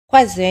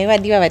Kwazi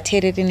vadiwa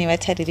vateereri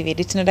nevatariri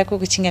vedu, tinoda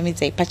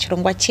kukuchingamidzai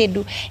pachirongwa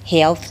chedu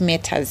Health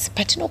Matters.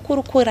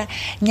 Patinokurukura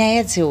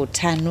nyaya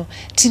dzeutano,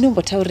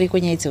 tinombotaurireiko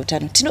nyaya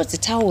dzeutano?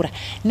 Tinodzitaura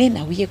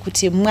nenhau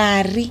yekuti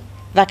Mwari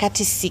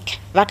vakatisika,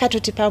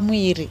 vakatotipa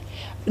mwiri,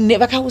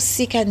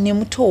 vakausika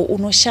nemutoo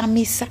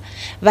unoshamisa,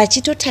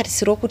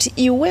 vachitotarisirawo kuti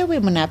iwewe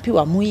munhu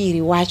apiwa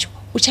muiri wacho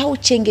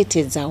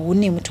uchauchengetedzawo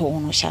nemutoo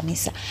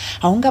unoshamisa.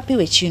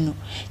 Haungapiwe chinhu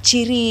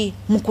chiri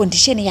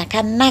mukondisheni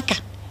yakanaka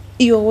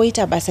iwe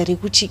woita basa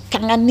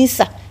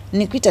rekuchikanganisa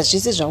nekuita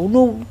zvese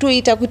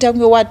zvaunotoita kuti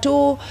amwe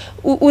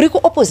uri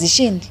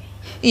kuopposition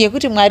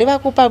yekuti Mwari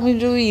vakupa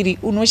mwiri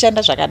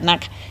unoshanda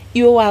zvakanaka,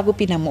 iwe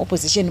wakupinda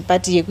muopposition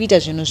party yekuita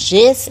zvinhu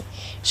zvese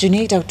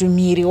zvinoita kuti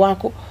mwiri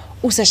wako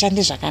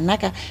usashande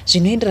zvakanaka,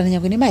 zvinoenderana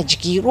nyangwe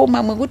nemadyiro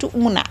mamwe, kuti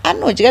munhu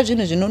anodya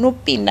zvinhu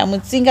zvinonopinda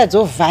mutsinga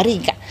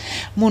dzovharika,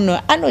 munhu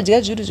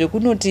anodya zvinhu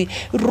zvekunoti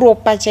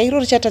ropa chairo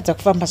richatadza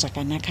kufamba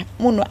zvakanaka,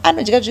 munhu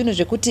anodya zvinhu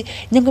zvekuti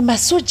nyangwe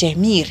masoja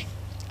emiri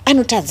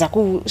anotadza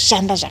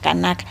kushanda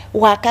zvakanaka.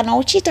 Kana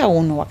uchiita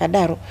unhu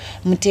wakadaro,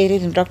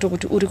 muteereri, ndoda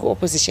kuti uri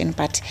kuopposition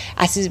party.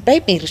 Asi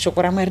Bhaibheri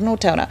shoko raMwari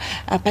rinotaura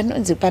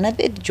panonzi pana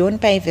 3 John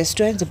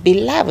 5:2,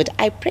 Beloved,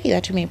 I pray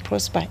that you may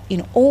prosper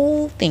in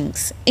all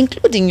things,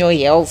 including your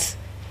health.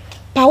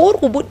 Pauri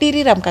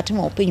kubudirira mukati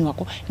meupenyu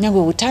hwako,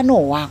 nyangwe utano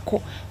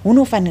hwako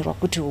hunofanirwa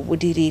kuti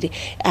hubudirire.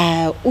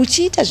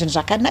 Uchiita zvinhu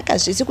zvakanaka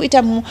zvese,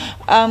 kuita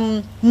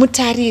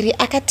mutariri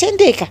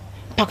akatendeka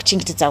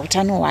pakuchengetedza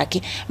utano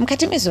hwake.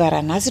 Mukati mezuva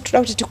ranhasi toda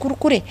kuti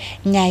tikurukure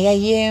nyaya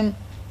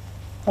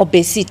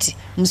yeobesity.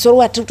 Musoro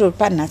watiri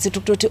kutopa nhasi tiri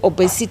kutoti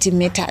Obesity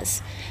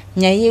Matters.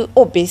 Nyaya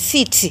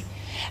yeobesity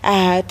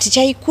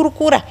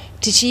tichaikurukura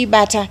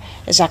tichiibata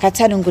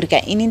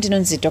zvakatsanangurika. Ini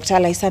ndinonzi Dr.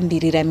 Laisa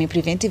Mbirira,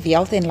 Preventive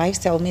Health and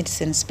Lifestyle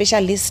Medicine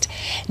Specialist.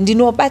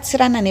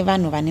 Ndinobatsirana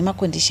nevanhu vane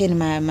macondition,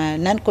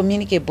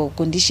 non-communicable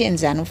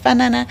conditions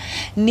anofanana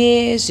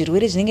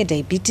nezvirwere zvinenge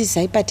diabetes,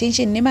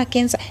 hypertension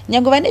nemakensa.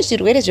 Nyangwe vane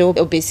zvirwere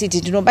zveobesity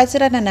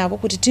ndinobatsirana navo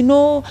kuti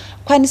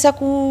tinokwanisa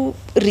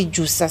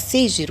kuredusa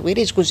sei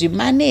zvirwere,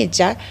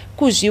 kuzvimaneja,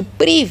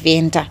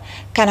 kuzvipreventa,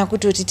 kana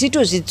kutoti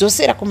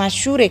titozvidzosera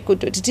kumashure,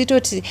 kutoti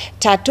titoti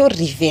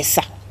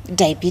tatorivhesa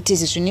diabetes.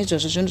 Zvinhu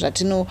izvozvo zvinhu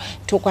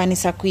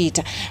zvatinotokwanisa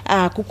kuita.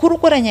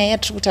 Kukurukura nyaya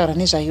yatiri kutaura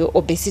nezvayo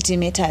Obesity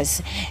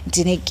Matters,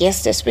 ndine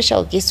guest,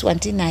 special guest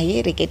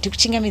wandinaye. Rege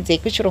tikuchingamidzai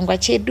kuchirongwa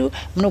chedu,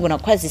 munogona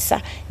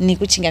kukwazisa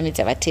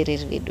nekuchingamidza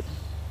vateereri vedu.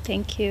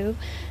 Thank you.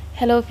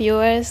 Hello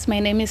viewers, my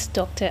name is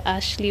Dr.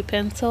 Ashley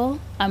Pencil.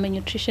 I'm a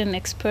nutrition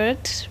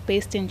expert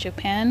based in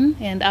Japan,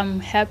 and I'm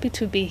happy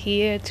to be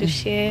here to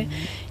share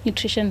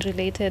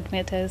nutrition-related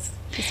matters,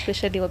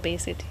 especially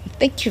obesity.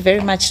 Thank you very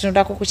much.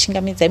 Tinoda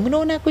kukuchingamidzai.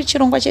 Munoona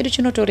kuchirongwa chedu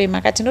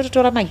chinotorema,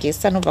 tinototora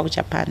magesti anobva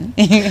kuJapan.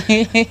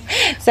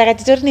 Saka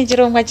titori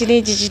nechirongwa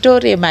chinechi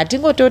chitorema,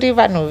 hatingotori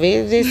vanhu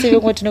vese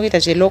vemwe tinoita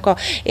zvelocal.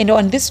 And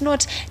on this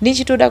note,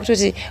 ndichitoda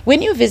kutoti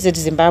when you visit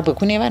Zimbabwe,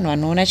 kune vanhu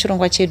vanoona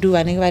chirongwa chedu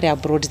vanenge vari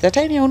abroad. That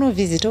time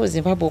yaunovisitawo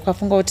Zimbabwe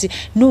ukafunga kuti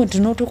no,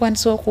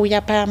 ndinotokwanisawo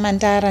kuuya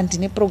paMandara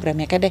ndine program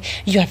yakadai,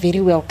 you are very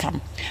welcome.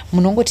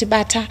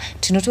 Munongotibata,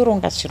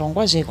 tinotoronga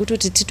chirongwa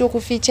zvekutoti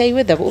titokufichai,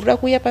 whether urida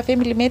kuuya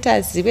paFamily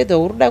Matters, whether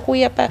urida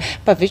kuuya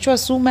paVirtual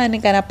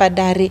Suman kana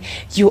padare,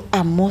 you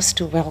are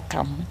most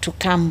welcome to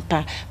come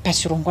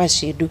pachirongwa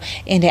zvedu.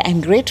 And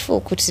I'm grateful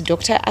kuti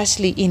Dr.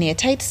 Ashley, in a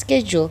tight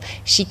schedule,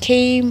 she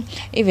came,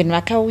 even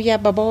vakauya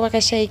baba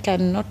vakashaika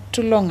not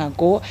too long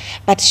ago,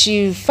 but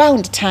she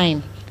found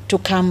time to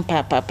come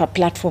pa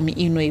platform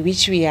inoi,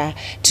 which we are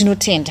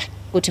tinotenda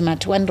kuti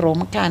matiwanirawo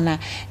mukana,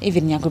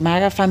 even nyangwe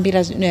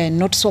makafambira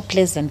not so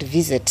pleasant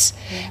visit,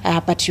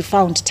 but you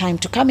found time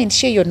to come and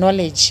share your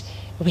knowledge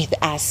with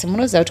us.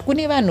 Munoziva kuti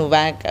kune vanhu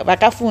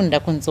vakafunda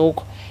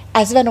kunzoko,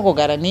 asi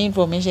vanongogara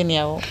neinformation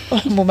yavo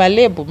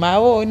mumalabhu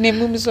mavo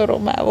nemumisoro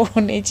mavo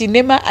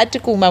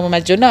nemaarticle mamwe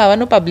majournal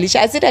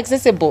avanopublisha asiri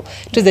accessible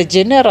to the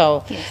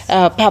general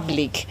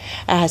public.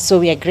 So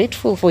we are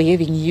grateful for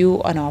having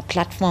you on our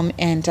platform.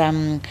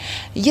 And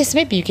yes,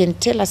 maybe you can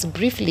tell us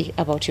briefly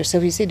about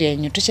yourself. You said you're a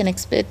nutrition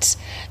expert.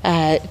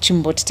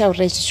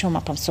 Chimbotitaurira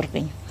chichoma pamusoro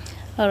penyu.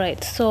 All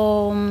right,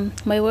 so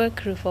my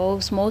work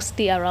revolves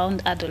mostly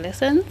around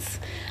adolescents,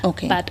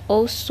 okay, but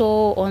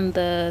also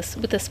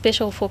with a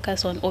special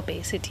focus on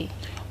obesity.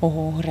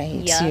 Oh,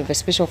 right. Yeah. So you have a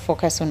special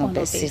focus on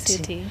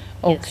obesity.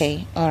 Okay,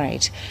 yes. All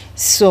right.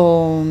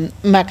 So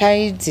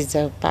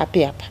makaidzidza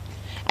papi apa.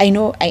 I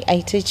know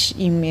I teach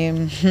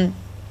in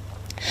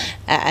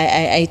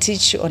I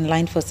teach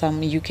online for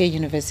some UK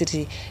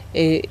university.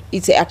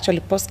 It's actually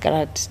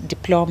postgrad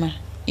diploma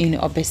in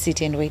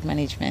obesity and weight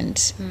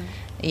management.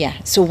 Yeah.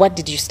 So what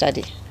did you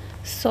study?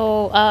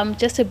 So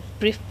just a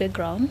brief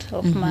background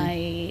of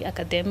my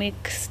academic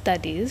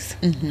studies.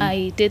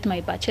 I did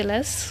my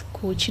bachelor's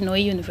at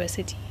Chinoi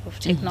University of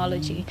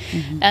Technology.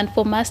 And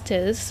for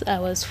master's, I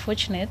was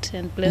fortunate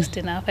and blessed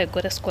enough, I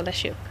got a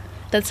scholarship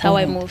That's how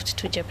I moved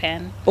to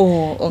Japan.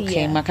 Oh,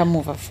 okay. Yeah.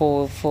 Makamuva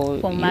for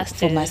masters.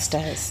 For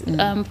masters.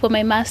 For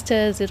my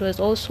masters, it was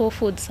also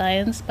food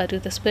science, but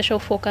with a special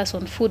focus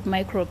on food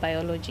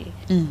microbiology.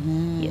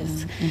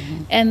 Yes.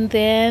 And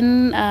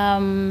then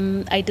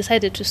I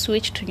decided to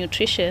switch to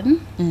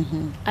nutrition.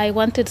 I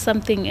wanted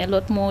something a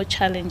lot more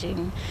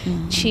challenging.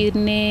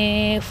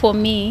 Chine, for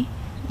me,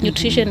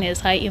 nutrition is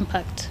high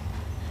impact.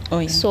 Oh,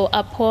 yeah. So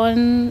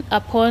upon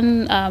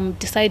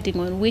deciding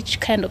on which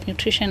kind of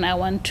nutrition I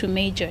want to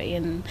major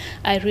in,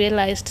 I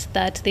realized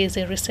that there's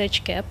a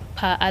research gap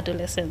per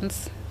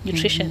adolescence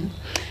nutrition.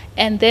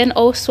 And then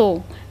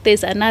also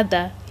there's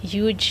another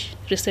huge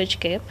research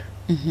gap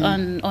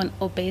on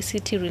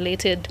obesity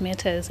related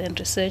matters and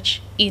research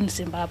in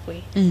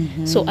Zimbabwe.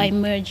 So I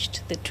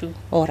merged the two.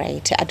 All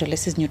right,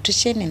 adolescent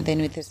nutrition, and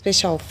then with a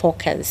special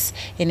focus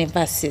and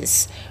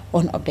emphasis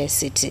on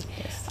obesity.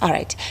 Yes. All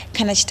right,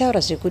 kana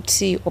chitaura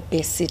zvekuti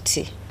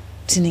obesity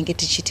tinenge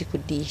tichiti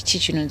kudii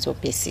chichinonzi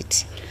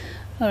obesity?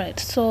 All right,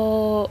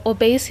 so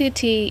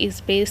obesity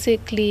is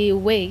basically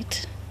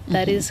weight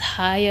that is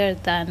higher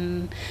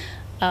than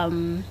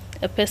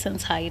a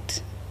person's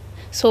height.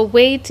 So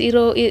weight,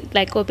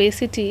 like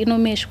obesity,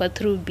 measure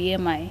through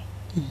BMI,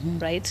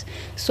 right?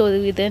 So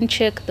we then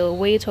check the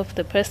weight of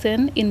the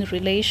person in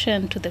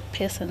relation to the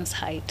person's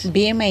height.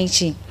 BMI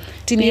chi?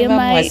 Tine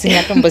vamwe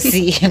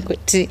vasingatomboziva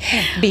kuti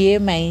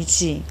BMI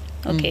chi?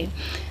 Okay,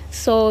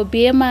 so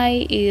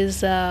BMI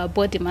is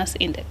body mass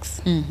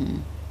index.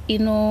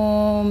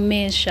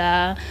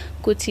 Measure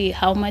kuti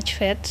how much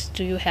fat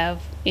do you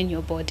have in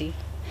your body.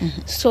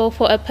 So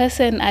for a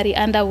person ari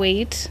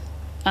underweight,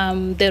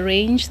 the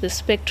range, the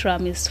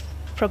spectrum is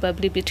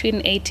probably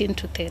between 18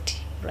 to 30,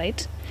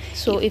 right?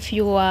 So if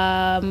you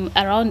are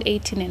around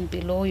 18 and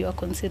below, you are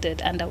considered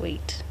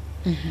underweight.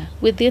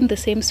 Within the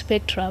same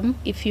spectrum,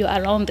 if you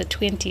are around the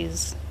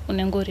 20s,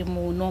 unengori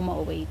mu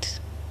normal weight.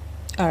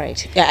 All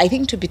right. Yeah, I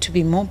think to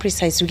be more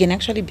precise, we can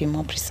actually be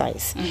more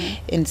precise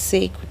and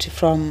say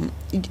from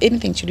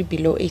anything should be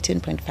below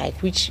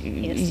 18.5, which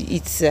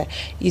it's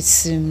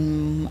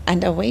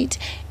underweight,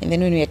 and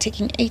then when we are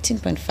taking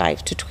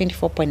 18.5 to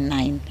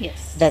 24.9,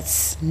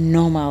 that's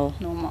normal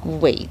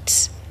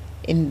weight,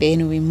 and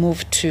then we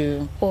move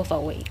to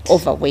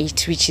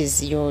overweight, which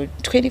is your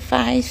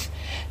 25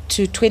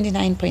 to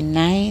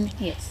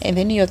 29.9, and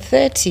then your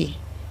 30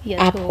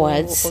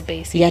 upwards,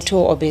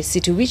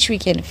 obesity, which we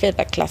can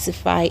further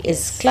classify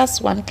as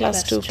class 1,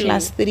 class 2,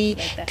 class 3,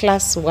 like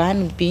class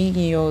 1 being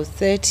your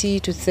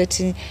 30 to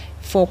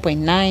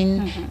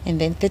 34.9,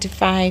 and then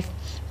 35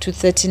 to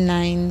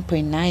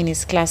 39.9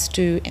 is class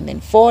 2, and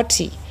then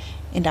 40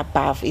 and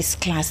above is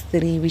class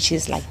 3, which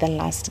is like the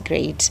last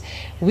grade,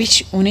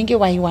 which unenge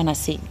why you wanna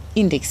say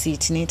index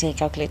it nita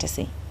calculator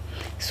say.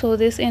 So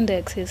this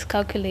index is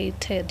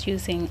calculated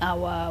using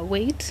our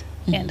weight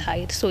and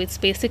height. So it's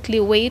basically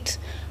weight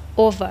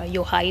over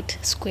your height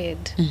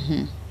squared.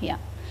 Yeah.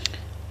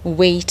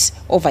 Weight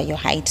over your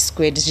height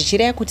squared.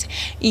 Zvichireva kuti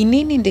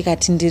inini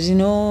ndikati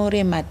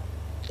ndinorema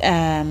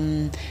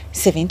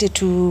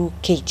 72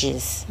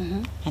 kgs.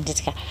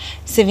 Anditika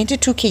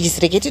 72 kgs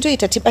reketi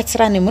toita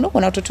tibatsirane,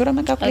 munogona kutotora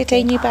makalkuleta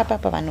enyu ipapa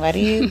pavanhu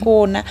vari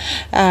kuona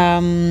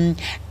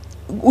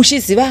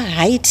uchiziva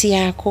height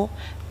yako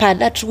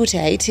pada tiri kuti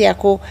height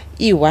yako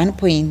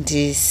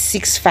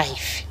i1.65.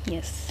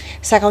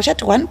 Saka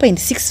uchati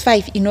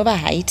 1.65 inova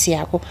height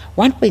yako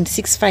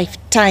 1.65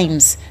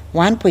 times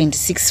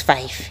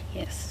 1.65.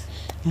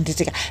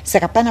 Nditika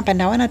saka pana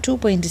pandawana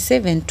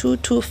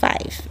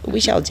 2.7225,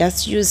 which I'll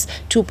just use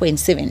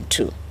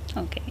 2.72.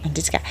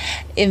 Nditika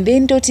and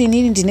then toti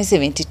inini ndine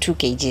 72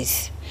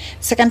 kgs.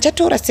 Saka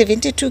ndichatora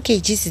 72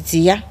 kgs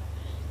dziya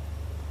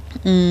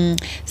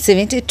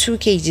 72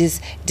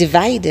 kgs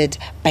divided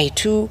by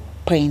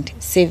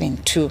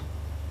 2.72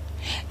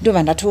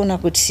 ndobva ndatoona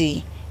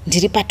kuti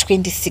ndiri pa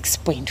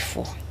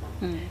 26.4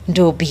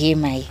 ndo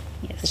BMI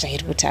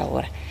zvairi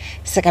kutaura.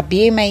 Saka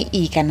BMI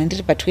iyi kana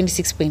ndiri pa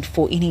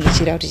 26.4 inenge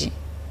ichireva kuti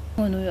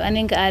munhu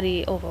anenge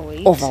ari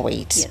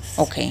overweight.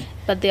 Okay,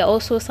 but there are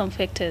also some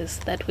factors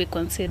that we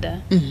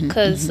consider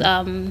because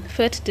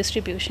fat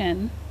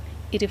distribution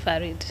iri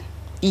varied.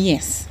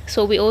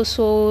 So we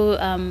also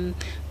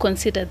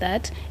consider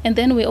that, and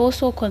then we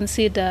also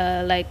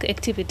consider like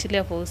activity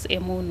levels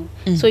emunhu.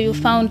 So you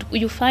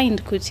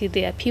find kuti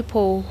there are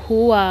people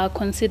who are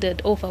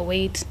considered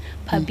overweight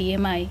per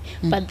BMI,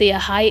 but they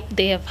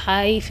have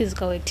high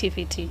physical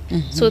activity.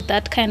 So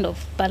that kind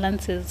of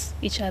balances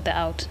each other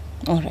out.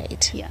 All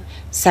right.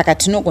 Saka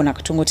tinogona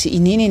kutongoti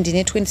inini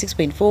ndine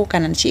 26.4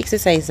 kana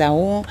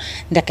ndichiexerciseawo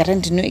ndakati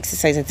ndino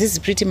exercise. This is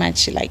pretty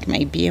much like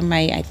my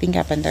BMI. I think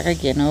apa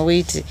ndakagena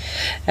weight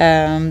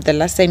the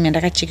last time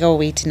ndakacheka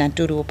weight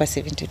natoriwo pa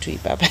 72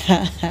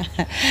 ipapa.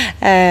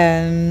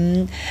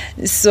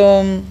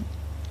 So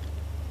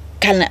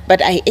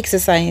but I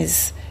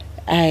exercise.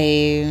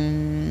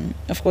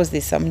 Of course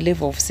there's some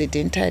level of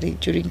sedentary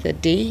during the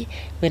day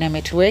when I'm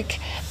at work,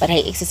 but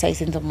I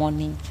exercise in the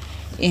morning.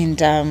 And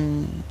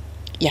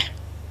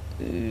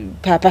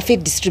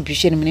perfect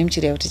distribution.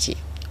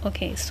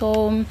 Okay,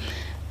 so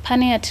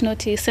pane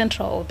yatinoti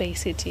central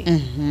obesity.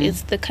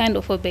 It's the kind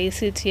of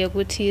obesity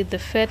yekuti the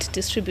fat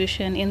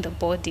distribution in the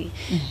body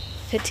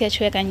fat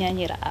yacho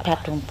yakanyanyira apa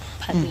padumbu.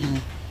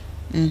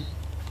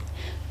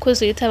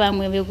 Kuzoita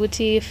vamwe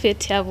vekuti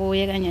fat yavo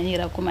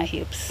yakanyanyira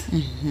kumahips.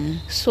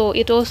 So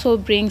it also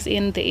brings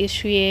in the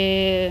issue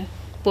ye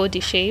body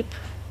shape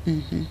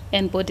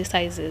and body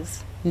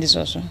sizes.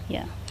 Ndizvozvo.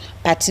 Yeah.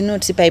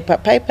 Patinoti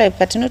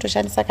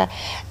patinotoshandisa ka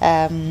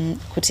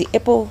kuti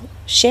apple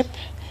shape,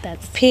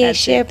 pear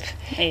shape,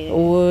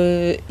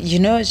 or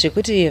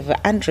zvekuti you have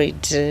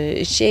Android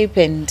shape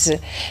and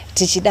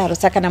tichidaro.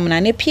 Saka kana munhu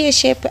ane pear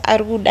shape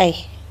ari kudai,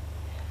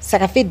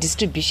 saka fat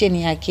distribution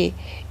yake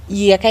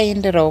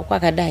yakaenderawo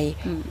kwakadai.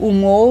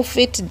 Umwewo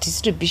fat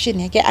distribution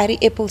yake ari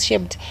apple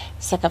shaped,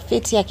 saka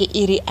fat yake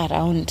iri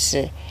around.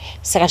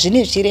 Saka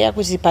zvine zvichireva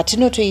kuti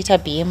patinotoita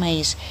BMI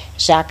izvi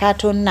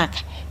zvakatonaka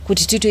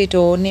kuti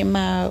titoitawo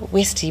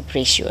nema-waist hip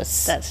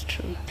ratios. That's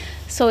true.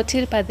 So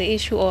tiri the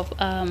issue of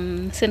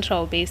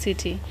central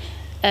obesity,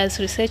 as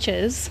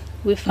researchers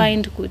we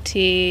find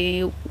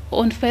kuti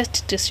on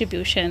fat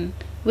distribution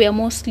we are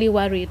mostly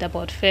worried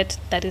about fat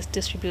that is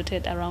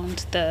distributed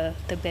around the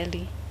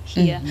belly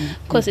here,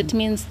 because it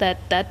means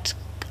that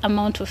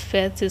amount of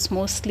fat is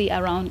mostly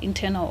around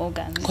internal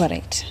organs.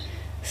 Correct.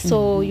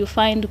 So you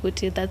find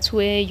kuti that's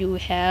where you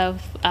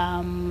have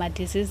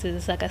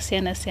diseases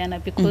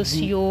akasiyana because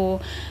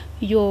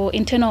your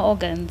internal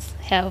organs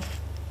have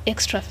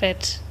extra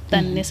fat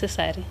than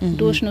necessary.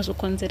 Ndo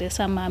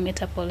zvinozokonzeresa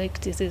metabolic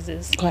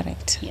diseases.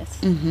 Correct. Yes.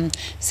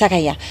 Saka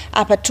ya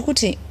apa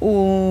tikuti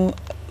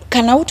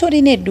kana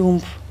utori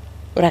nedumbu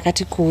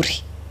rakati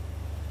kuri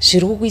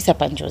zviri kukuisa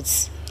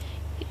panjodzi.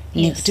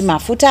 Nekuti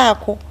mafuta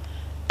ako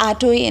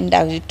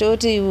atoenda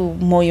zvitoti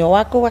moyo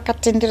wako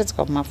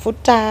wakatenderedzwa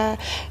mafuta,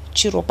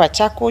 chiropa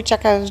chako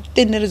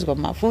chakatenderedzwa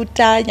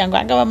mafuta, nyangwe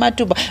angava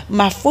matumbu,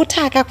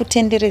 mafuta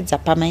akakutenderedza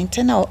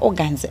pamainternal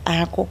organs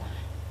ako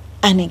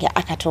anenge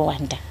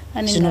akatowanda.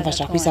 Zvinobva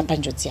zvakuisa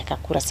panjodzi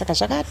yakakura. Saka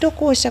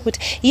zvakatokosha kuti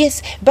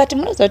yes, but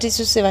munoziva kuti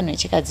isusu sevanhu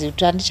vechikadzi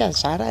kuti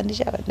handichazvara,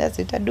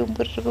 ndazoita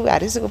dumbu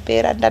harisi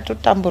kupera,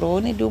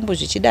 ndatotamburawo nedumbu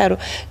zvichidaro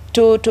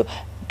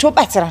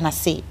tobatsirana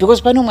sei?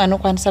 Because pane umwe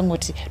anokwanisa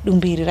ngoti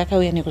dumbu iri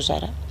rakauya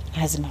nekuzvara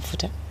hazi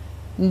mafuta.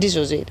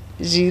 Ndizvo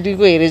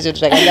zviriko here zviro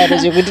zvakadaro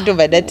zvekuti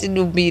tobva dati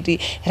dumbu iri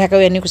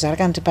rakauya nekuzvara,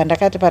 kana kuti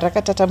pandakati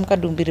parakatatamuka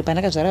dumbu iri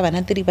pandakazvara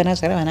vana 3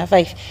 pandakazvara vana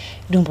 5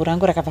 dumbu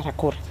rangu rakabva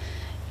rakura.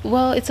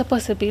 Well, it's a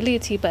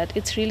possibility, but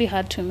it's really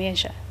hard to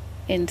measure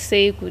and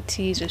say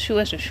kuti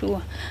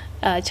zveshuwa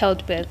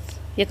childbirth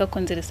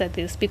yakakonzeresa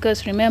this,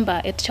 because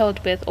remember at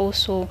childbirth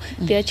also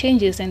there are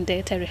changes in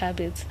dietary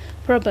habits.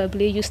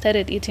 Probably you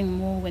started eating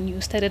more when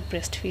you started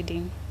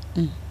breastfeeding.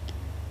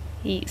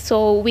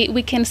 So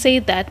we can say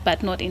that,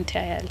 but not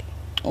entirely.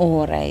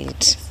 All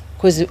right.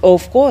 Because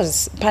of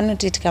course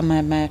panotiitika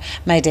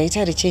my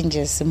dietary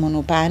changes,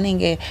 munhu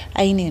paanenge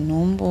aine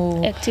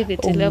nhumbu,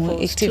 activity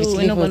levels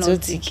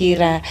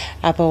dzodzikira,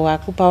 apa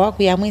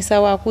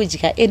pawakuyamwisa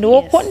wakudya and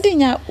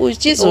wokontinya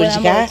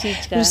uchizodya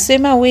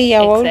usema way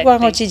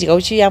wanga uchidya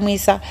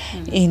uchiyamwisa,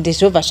 and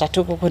zvobva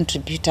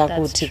zvatokucontributa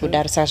kuti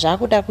kudaro. Saka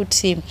zvakuda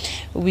kuti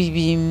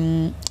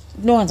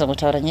nowanza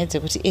kutaura nyaya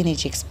dzekuti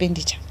energy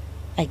expenditure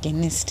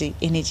against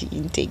energy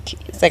intake.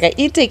 Saka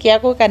intake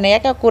yako kana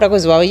yakakura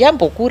kuziva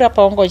yambokura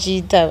paunga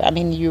uchiita, I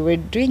mean you were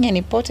doing an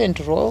important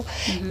role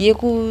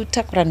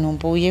yekutakura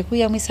nhumbu,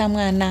 yekuyamwisa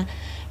mwana,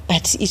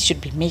 but it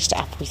should be matched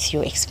up with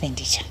your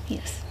expenditure.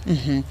 Yes.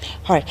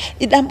 Alright.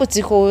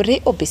 Idambudziko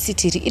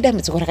reobesity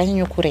idambudziko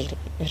rakanyanyokura here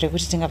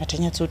rekuti tingabva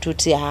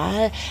tanyatsototi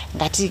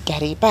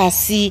ngatigare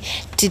pasi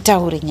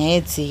titaure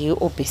nyaya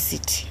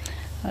dzeobesity.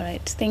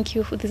 Alright, thank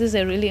you. This is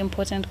a really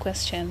important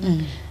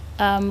question.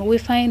 We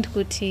find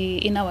kuti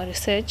in our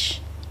research,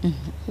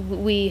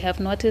 we have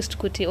noticed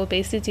kuti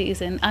obesity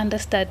is an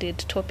understudied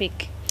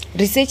topic.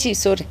 Research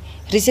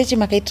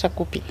makaitira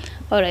kupi?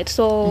 Alright,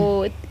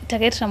 so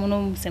takaitira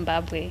muno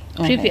Zimbabwe.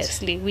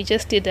 Previously, we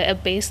just did a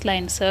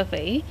baseline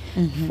survey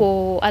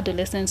for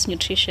adolescents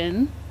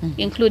nutrition,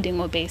 including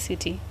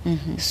obesity.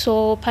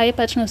 So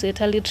paipa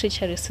tinozoita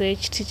literature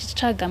research,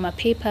 tichitsvaga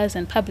papers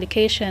and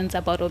publications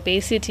about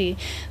obesity.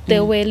 They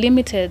were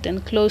limited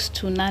and close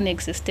to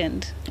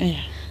non-existent.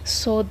 Yeah.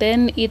 So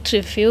then it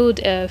revealed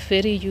a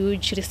very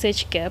huge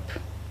research gap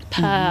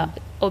per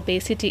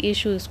obesity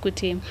issues.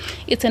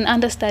 It's an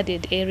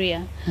understudied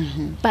area,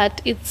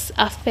 but it's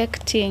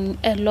affecting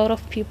a lot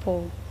of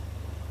people.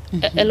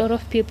 A lot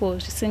of people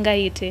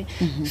singaite.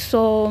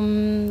 So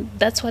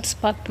that's what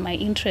sparked my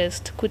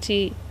interest.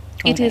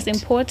 It is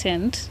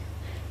important,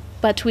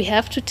 but we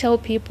have to tell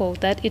people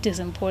that it is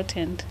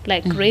important,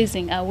 like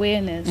raising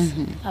awareness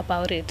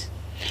about it.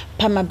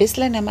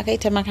 Pamabaseline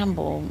amakaita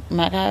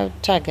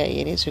makatsvaga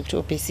here zvekuti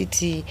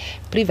obesity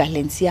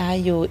prevalence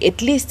yayo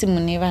at least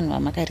mune vanhu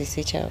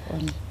vamakaresearcha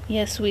on?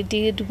 Yes, we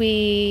did.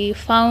 We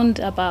found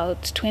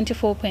about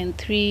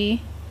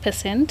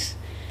 24.3%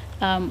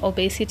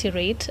 obesity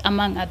rate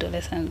among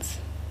adolescents.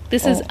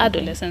 This is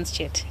adolescents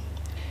yet.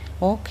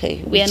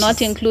 Okay. We are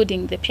not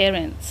including the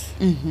parents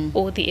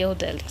or the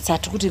elderly.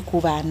 Satikuti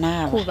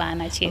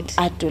Kuvana chete.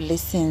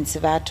 Adolescents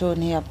that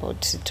only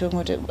about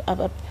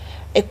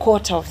a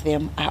quarter of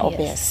them are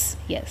obese.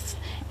 Yes.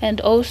 And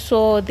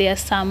also there are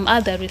some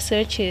other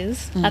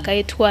researches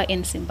akaitwa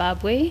in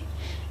Zimbabwe.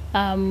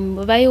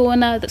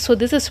 So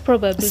this is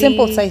probably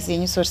sample size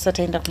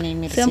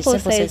sample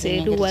size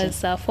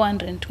was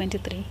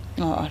 423.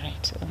 Oh, all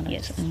right.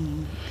 Yes.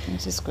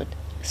 This is good.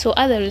 So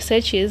other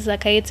researchers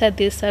akaita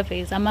these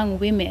surveys among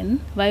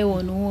women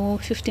vaionu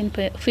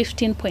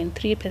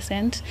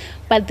 15.3%,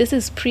 but this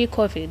is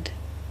pre-COVID,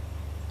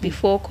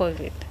 before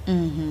COVID.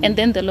 And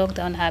then the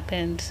lockdown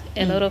happened,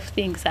 a lot of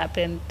things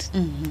happened,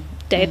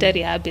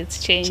 dietary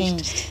habits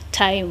changed,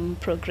 time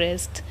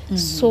progressed.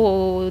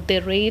 So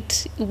the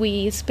rate,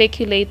 we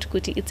speculate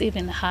it's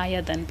even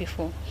higher than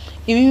before.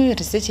 You mean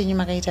research in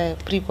Makaita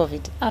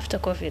pre-COVID? After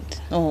COVID.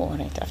 Oh, all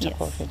right, after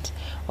COVID.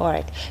 All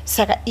right.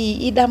 Saka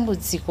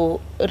idambudziko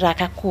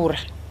rakakura.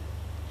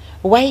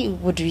 Why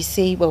would we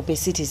say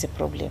obesity is a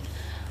problem?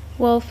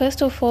 Well,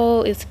 first of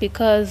all, it's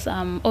because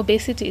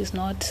obesity is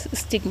not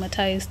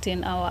stigmatized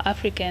in our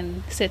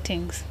African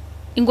settings.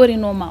 Ingori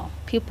normal.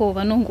 People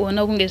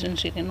vanongoona kunge zvinhu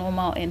zviri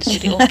normal and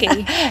zviri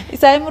okay.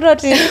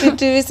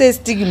 To say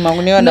stigma.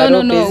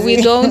 No,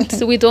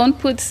 we don't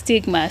put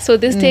stigma. So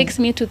this takes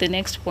me to the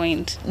next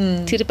point.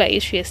 Tiripa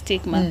issue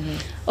stigma.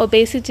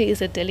 Obesity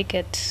is a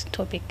delicate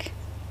topic.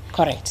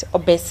 Correct.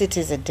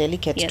 Obesity is a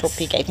delicate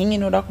topic. I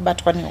think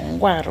about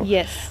one.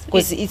 Yes.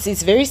 Because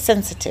it's very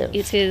sensitive.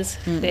 It is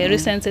very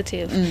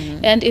sensitive.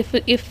 And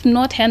if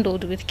not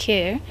handled with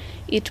care,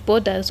 it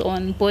borders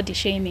on body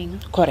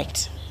shaming.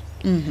 Correct.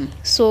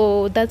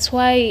 So that's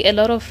why a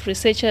lot of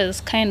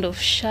researchers kind of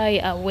shy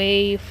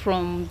away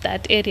from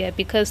that area,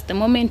 because the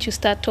moment you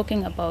start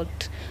talking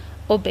about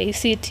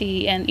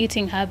obesity and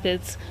eating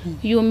habits,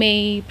 you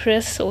may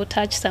press or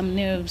touch some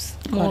nerves.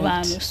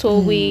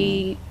 So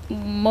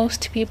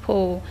most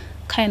people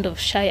kind of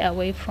shy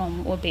away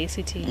from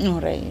obesity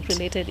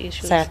related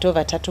issues. But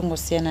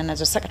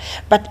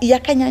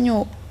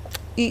yakanyanyo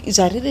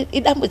zvariri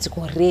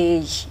idambudziko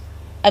rei.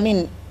 I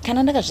mean,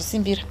 kana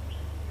ndakazvisimbira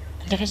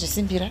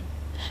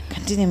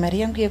kandine mari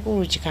yangu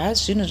yekudya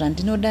zvinhu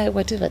zvandinoda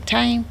whatever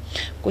time,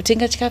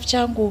 kutenga chikafu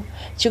changu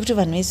chekuti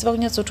vanhu vese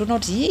vakunyatsotoona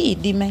kuti hii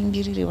dima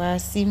imbiriri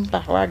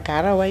wasimba,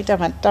 wagara waita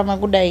matama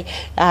kudai,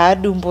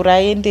 dumbu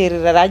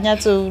raenderera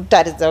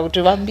ranyatsotaridza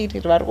kuti vambiriri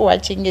vari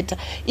kuvachengeta.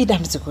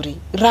 Idambudziko rei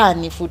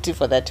rani futi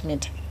for that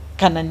matter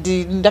kana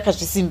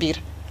ndakazvisimbira.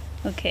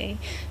 Okay,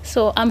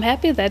 so I'm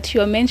happy that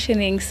you're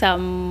mentioning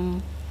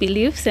some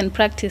beliefs and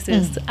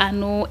practices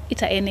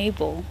ita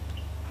enable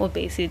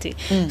obesity.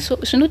 So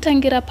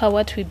shouldn't pa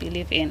what we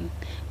believe in.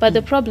 But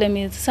the problem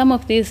is some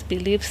of these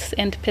beliefs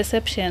and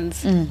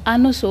perceptions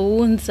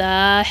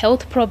anozounza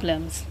health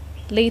problems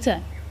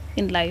later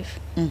in life.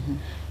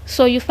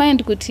 So you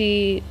find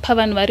kuti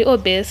pavan vari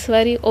obese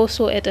vari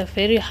also at a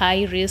very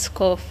high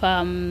risk of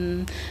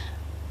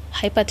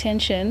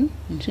hypertension,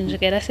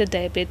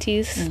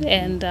 diabetes,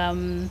 and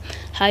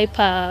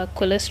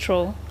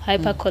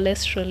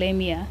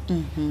hypercholesterolemia,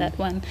 that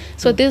one.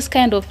 So this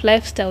kind of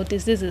lifestyle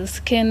diseases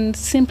can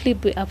simply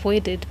be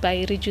avoided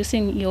by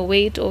reducing your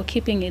weight or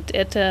keeping it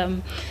at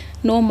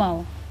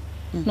normal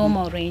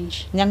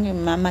range.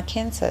 Young mama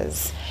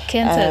cancers.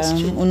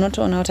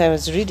 Unotoona what I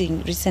was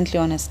reading recently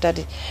on a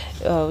study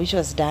which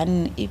was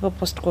done even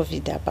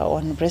post-COVID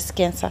on breast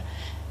cancer.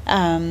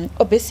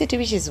 Obesity,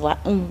 which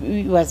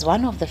was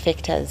one of the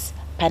factors,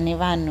 pane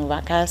vanhu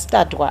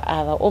vakastadwa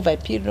ava over a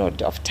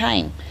period of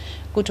time.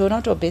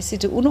 Kutoona kuti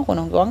obesity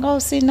unogona kunge wanga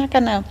usina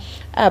kana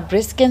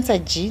breast cancer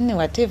gene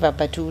whatever,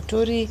 but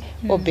utori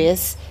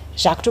obese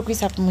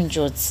zvakutokuisa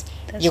munjodzi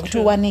yekuti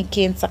uwane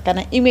cancer,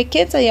 kana imwe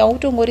cancer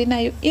yautongori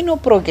nayo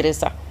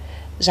inoprogressa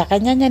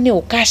zvakanyanya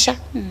neukasha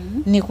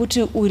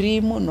nekuti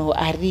uri munhu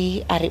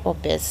ari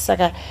obese.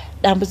 Saka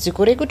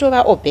dambudziko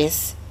rekutova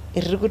obese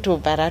riri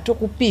kutobva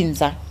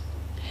ratokupinza.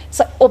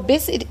 So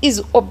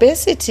is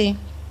obesity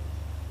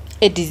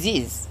a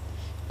disease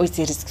or it's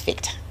a risk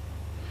factor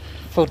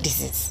for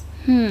disease?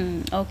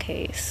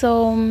 Okay,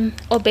 so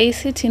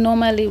obesity,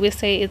 normally we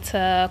say it's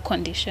a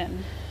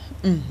condition.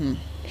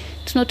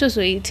 It's not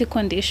a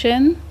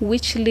condition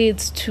which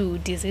leads to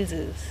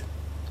diseases.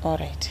 All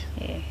right.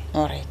 Yeah.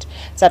 All right.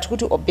 So to go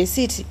to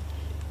obesity,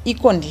 a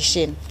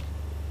condition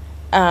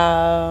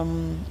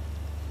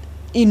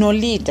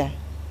inolida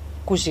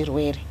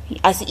kuzvirwere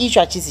asi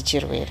icho achizi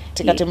chirwere.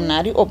 Tikati munhu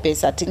ari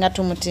obese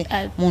atingatomuti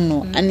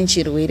munhu ane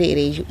chirwere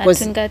ere,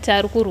 atingati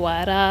ari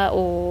kurwara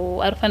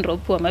or arifanirwa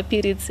kupiwa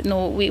mapiritsi.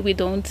 No, we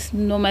don't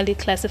normally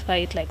classify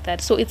it like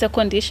that. So it's a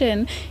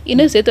condition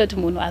inozoita kuti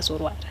munhu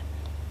azorwara.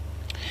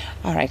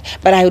 All right,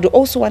 but I would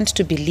also want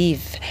to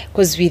believe,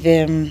 because with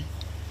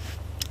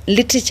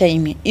literature,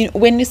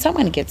 when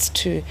someone gets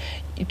to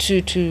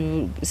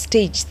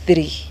stage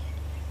 3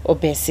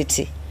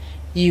 obesity,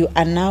 you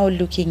are now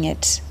looking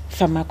at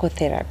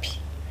pharmacotherapy.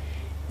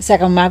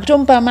 Saka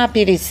makutomupa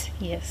mapirisi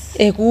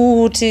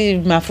ekuti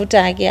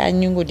mafuta ake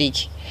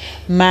anyungodiki,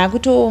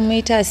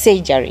 makutomuita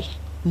surgery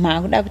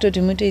makuda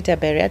kutoti mutoita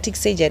bariatric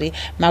surgery,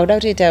 makuda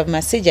kutoita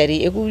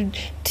masurgery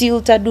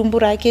ekutilta dumbu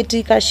rake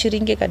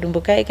tikashiringe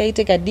kadumbu kae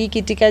kaite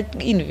kadiki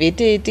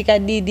tikainvete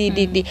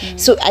tikadidididi.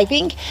 So I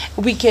think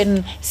we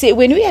can say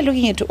when we are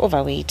looking at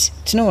overweight,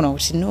 no,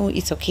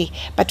 it's okay.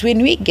 But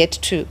when we get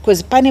to,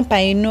 because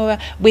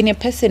when a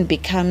person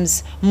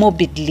becomes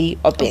morbidly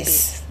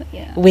obese,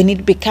 yeah. When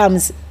it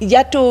becomes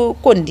yato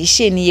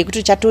condition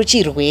yekuti chato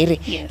chirwere,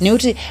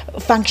 nekuti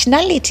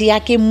functionality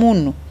yake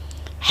munhu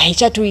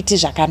haichatoiti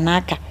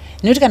zvakanaka,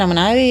 nekuti kana munhu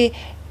ave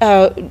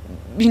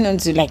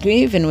like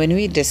even when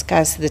we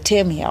discuss the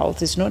term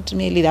health, it's not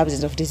merely the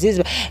absence of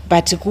disease,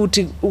 but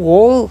kuti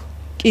whole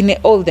in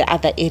all the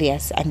other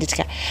areas.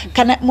 Anditika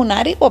kana munhu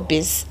ari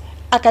obese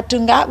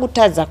akatunga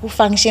akutadza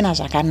kufunctiona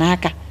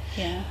zvakanaka,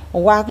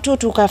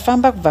 wakutoti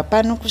ukafamba kubva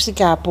pano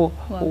kusvika apo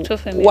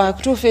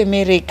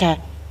wakutofemereka,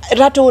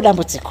 ratoo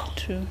dambudziko.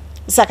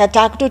 Saka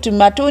takutoti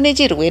matone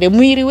chirwere,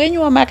 mwiri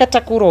wenyu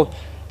wamakatakurawo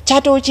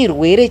chato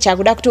chirwere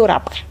chakuda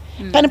kutorapwa.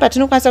 Pane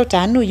patinokwanisa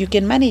kuti you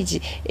can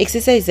manage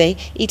exercise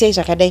itai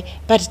zvakadai,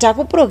 but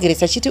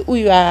takuprogressa chiti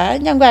uyu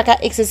nyange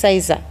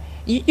aka-exercise.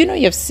 You know,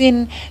 you've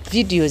seen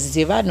videos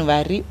dzevanhu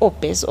vari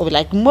obese or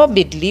like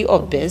morbidly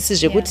obese,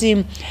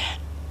 zvekuti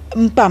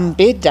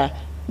pambedha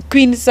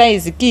queen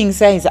size king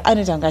size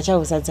anotanga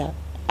achausadza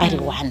ari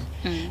one.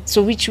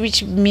 So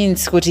which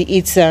means kuti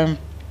it's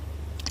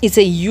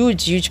a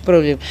huge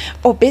problem.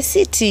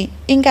 Obesity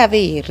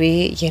ingave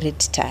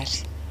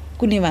hereditary.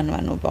 Kune vanhu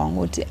vanobva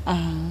vangoti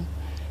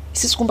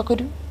isusu kumba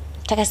kwedu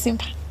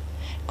takasimba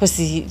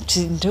kozi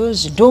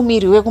ndo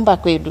miri wekumba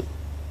kwedu,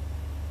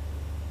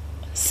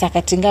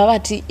 saka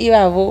tingavati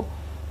ivavo.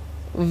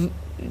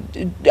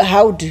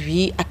 How do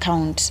we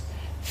account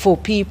for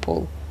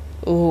people?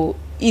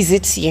 Is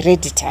it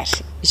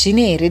hereditary?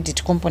 Zvine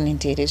hereditary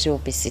component here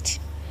zveobesity?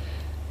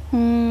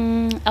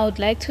 I would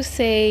like to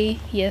say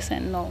yes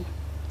and no.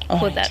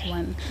 For that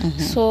one.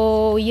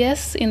 So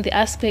yes, in the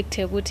aspect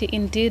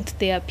indeed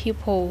there are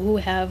people who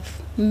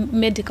have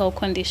medical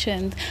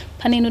conditions,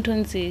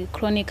 paninotonzi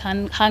chronic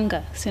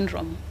hunger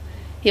syndrome,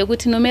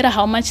 yekuti no matter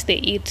how much they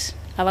eat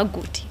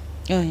avaguti.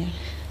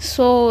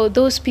 So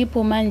those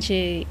people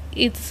manje,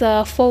 it's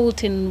a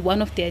fault in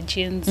one of their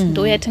genes,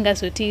 ndo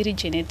yatingazoti iri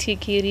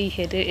genetic, iri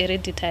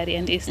hereditary,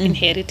 and is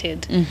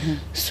inherited.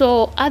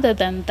 So other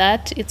than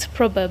that, it's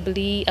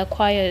probably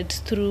acquired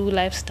through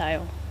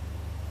lifestyle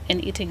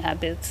and eating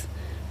habits.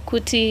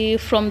 Kuti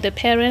from the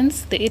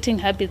parents, the eating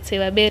habits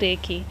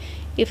sevabereki,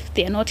 if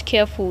they're not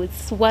careful,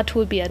 it's what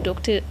will be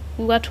adopted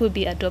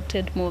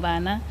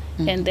movana,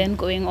 and then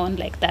going on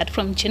like that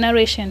from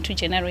generation to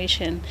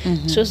generation.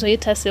 So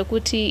zoita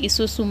sekuti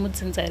isusu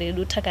mudzinza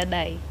redu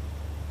takadai,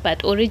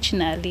 but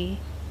originally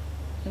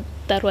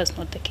that was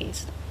not the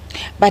case.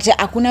 But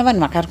akuna vanhu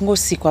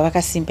vakatongosikwa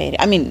vakasimba here.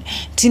 I mean,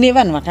 tine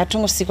vanhu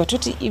vakatongosikwa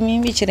toti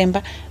imimi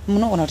chiremba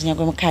munoona kuti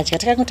nyangwe mukadya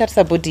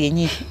takatarisa body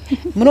yenyu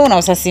munoona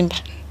usasimba.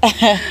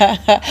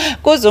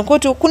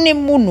 Kozongoti kune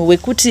munhu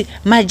wekuti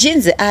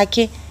majenzi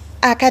ake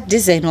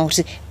akadesignwa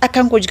kuti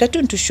akangodya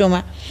tunhu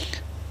tushoma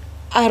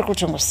ari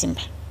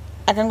kutongosimba,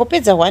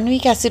 akangopedza 1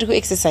 week asiri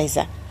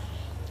kuexercise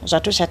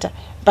zvatoshata.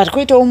 But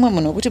koita umwe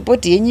munhu wekuti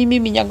body yenyu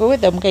imimi nyangwe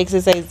whether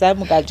mukaexercise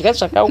mukadya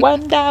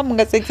zvakawanda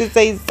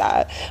mukasaexercise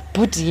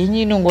body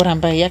yenyu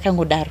inongoramba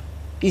yakangodaro.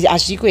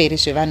 Hazviko here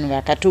zvevanhu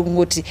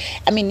vakatongoti,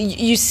 I mean,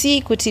 you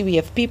see kuti we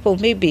have people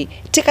maybe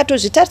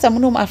tikatozvitarisa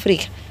muno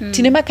muAfrica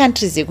tine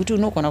macountries ekuti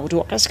unogona kuti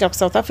wakasvika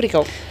kuSouth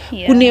Africa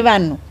kune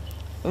vanhu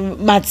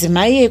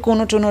madzimai eko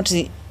unotoona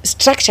kuti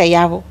structure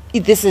yavo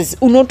this is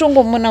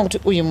unotongomona kuti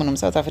uyu munhu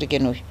muSouth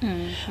African uyu,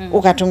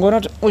 ukatongoona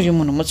kuti uyu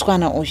munhu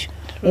mutswana uyu,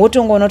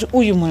 wotongoona kuti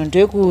uyu munhu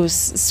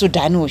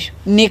ndewekuSudan uyu,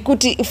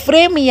 nekuti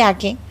frame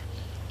yake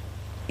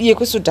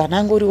yekuSudan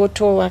angoriwo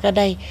to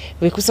akadai,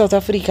 wekuSouth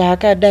Africa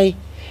akadai,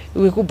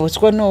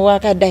 wekuBotswana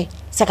akadai.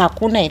 Saka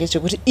kuna here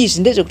zvekuti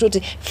izvi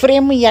ndezvekutoti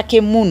frame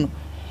yake munhu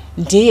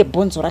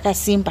ndeyebhonzo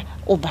rakasimba,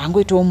 obva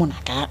angoitawo munhu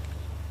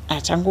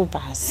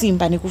achangobva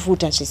simba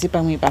nekufuta zvese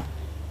pamwe ipapo.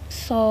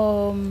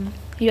 So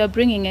you are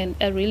bringing in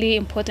a really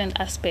important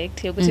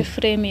aspect yekuti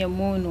frame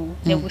yemunhu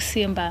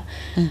nekusimba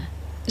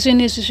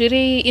zvinhu izvi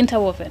zviri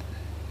interwoven.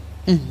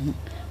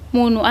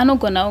 Munhu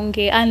anogona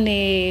kunge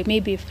ane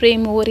maybe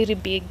frame woriri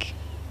big,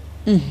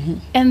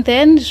 and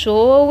then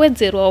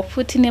zvowedzerwa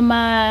futi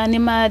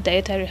nema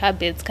dietary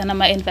habits kana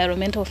ma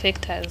environmental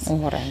factors.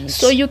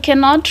 So you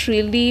cannot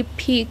really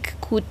pick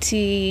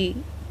kuti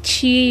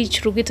chi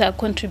chiri kuita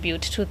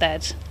contribute to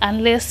that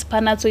unless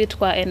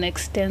panatsoitwa an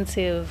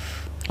extensive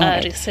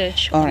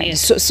research on it.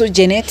 So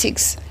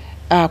genetics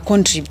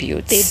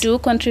contributes. They do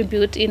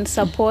contribute in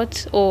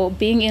support or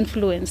being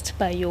influenced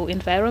by your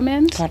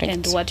environment. Correct.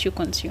 And what you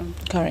consume.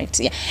 Correct.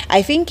 Yeah,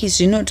 I think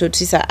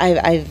Totisa,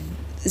 I've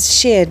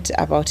shared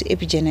about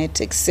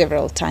epigenetics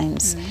several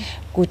times.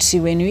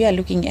 When we are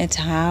looking at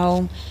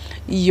how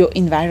your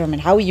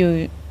environment,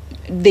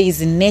 there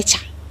is nature,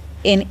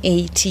 Nature,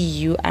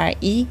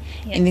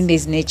 and then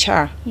there's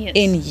nature,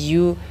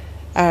 Nutrture.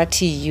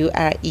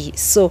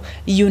 So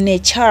you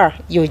nurture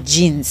your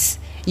genes.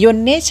 Your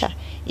nature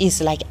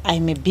is like,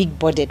 I'm a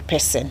big-bodied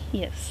person.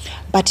 Yes.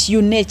 But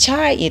you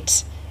nurture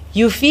it.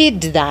 You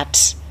feed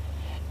that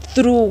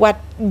through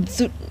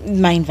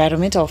my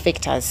environmental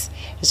factors.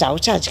 So,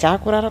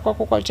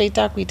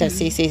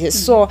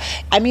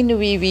 I mean,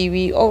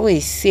 we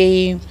always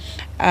say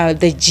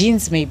the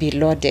genes may be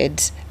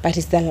loaded, but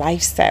it's the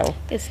lifestyle.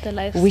 It's the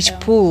lifestyle which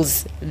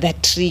pulls the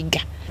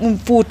trigger.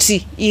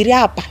 Mfuti iri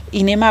apa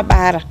ine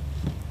mabara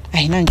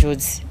haina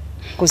njodzi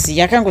kuzi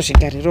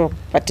yakangozvigariro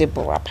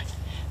patebhuru apa,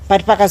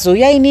 but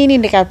pakazouya inini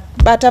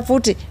ndikabata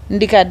futi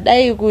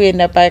ndikadai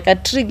kuenda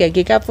pakatrigger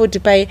kekafuti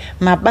pai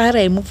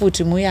mabara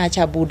emupfuti muya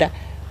achabuda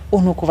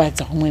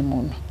unokuvadza umwe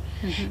munhu.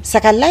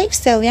 Saka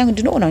lifestyle yangu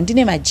ndinoona kuti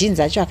ndine magenes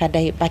acho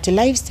akadai, but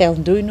lifestyle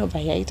ndo inobva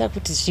yaita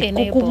kuti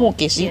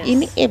zvikukumuke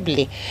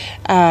zvienable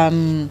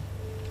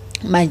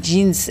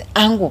magenes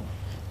angu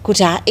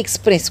kuti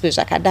express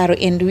kwezvakadaro.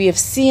 And we have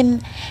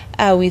seen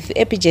with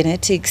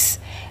epigenetics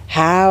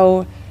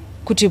how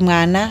kuti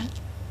mwana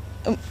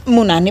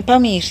munhu ane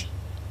pamiri,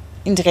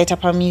 ndikaita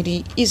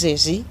pamiri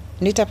izvezvi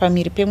ndoita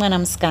pamiri pemwana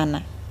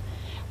musikana,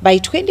 by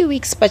 20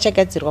 weeks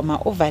pachagadzirwa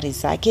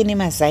maovaries ake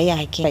nemazai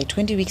ake. By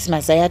 20 weeks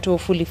mazai ato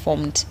fully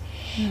formed.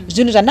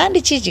 Zvinhu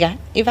zvandandichidya,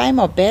 if I'm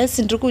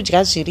obese, ndiri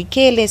kudya zviri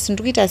careless,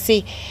 ndiri kuita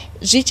sei,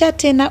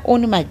 zvichatena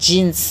on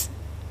magenes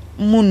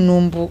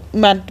munhumbu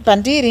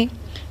pandiri,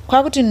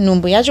 kwakuti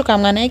nhumbu yacho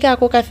kamwana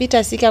ikako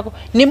kafitasi ikako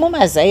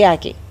nemumazai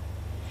ake.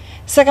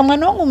 Saka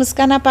mwana wangu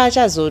musikana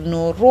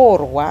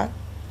paachazonoroorwa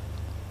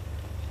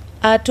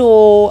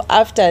ato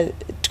after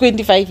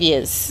 25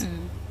 years,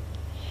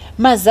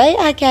 mazai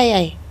ake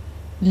ayai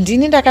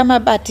ndini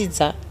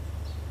ndakamabatidza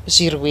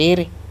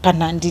zvirwere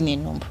pana ndine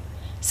nhumbu.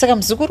 Saka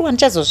muzukuru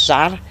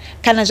wandichazozvara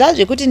kana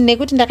zvazvekuti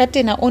nekuti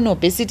ndakatena on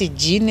obesity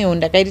gene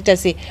ndakaita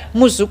sei,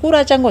 muzukuru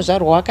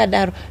achangozvarwa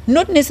akadaro,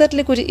 not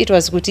necessarily kuti it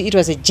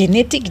was a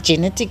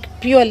genetic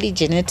purely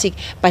genetic,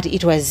 but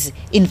it was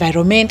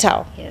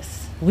environmental. Yes.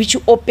 which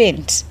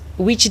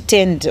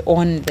turned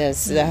on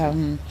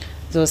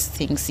those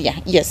things.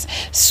 Yes.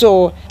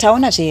 So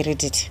taona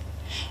zveheredity,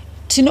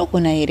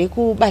 tinogona here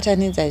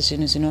kubatanidza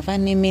zvinhu zvinofana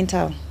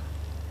nemental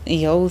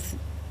health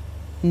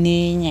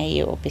nenyaya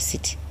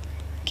yeobesity?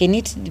 Can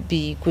it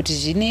be kuti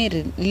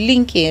zvine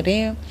link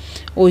here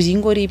or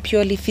zvingori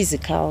purely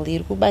physical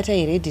iri kubata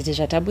heredity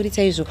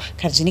zvataburitsa izvo,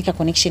 kana zvine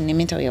connection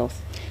nemental health?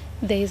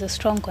 There is a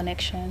strong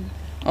connection.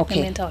 Okay.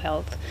 In mental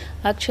health.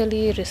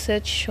 Actually,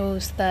 research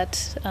shows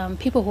that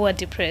people who are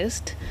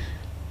depressed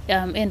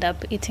end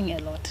up eating a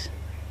lot.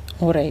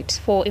 All right.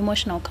 For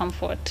emotional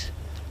comfort.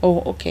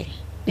 Oh, okay.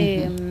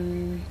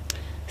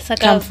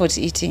 Comfort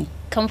eating.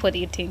 Comfort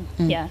eating.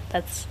 Yeah,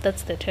 that's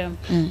the term.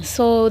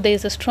 So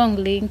there's a strong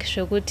link.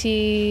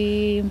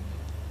 Shoguti,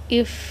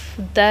 if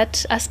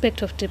that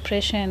aspect of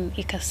depression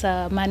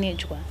ikasa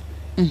managed,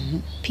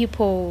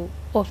 people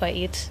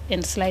overeat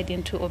and slide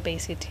into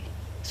obesity.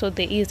 So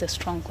there is a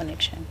strong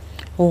connection.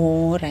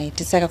 Oh, right.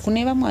 Saka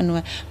kune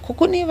vamwe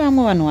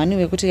vanhu vane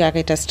vekuti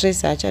akaita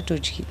stress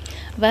achatodyi.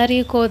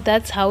 Variko,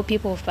 that's how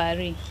people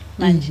vary.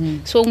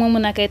 So umwe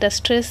munhu akaita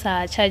stress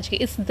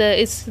haachadyi.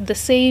 It's the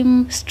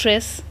same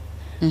stress,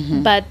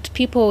 but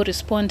people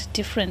respond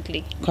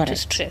differently to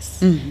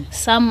stress.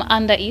 Some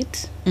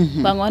undereat,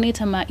 vamwe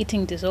vanoita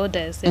eating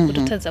disorders,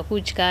 ekutotadza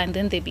kudya, and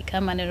then they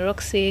become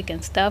anorexic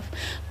and stuff.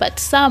 But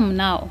some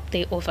now,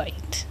 they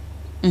overeat.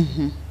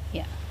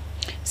 Yeah.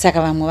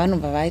 Saka vamwe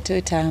vanobva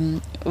vaitoita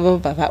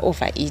vobva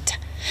vaoverita.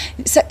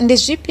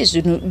 Ndezvipi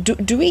zvinhu,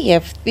 do we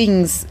have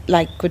things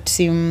like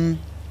kuti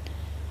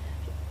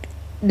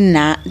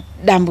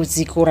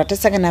dambudziko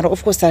ratasangana naro,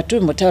 of course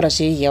hatombotaura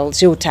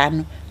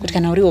zveutano kuti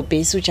kana uri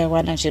obese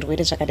uchawana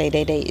zvirwere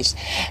zvakadaidai izvi,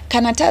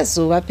 kana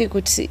tazova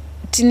pekuti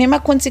tine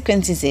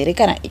maconsequences here,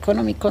 kana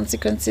economic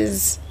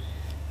consequences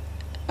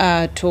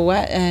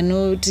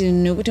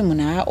nekuti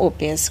munhu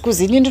aobese,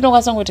 kuzini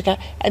ndinokwanisa kuti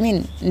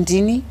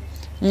ndini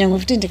nyange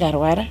futi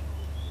ndikarwara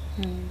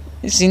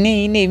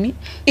zvinei nemi.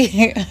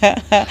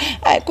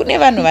 Kune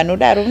vanhu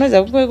vanodaro,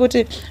 unoziva kumwe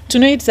kuti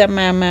tunoitisa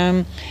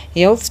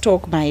health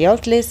talk,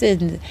 health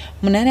lessons,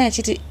 munhu ane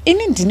achiti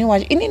ini ndini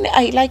wacho, inini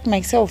I like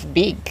myself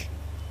big.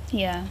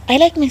 Yeah. I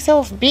like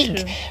myself big.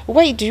 True.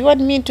 Why do you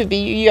want me to be,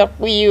 you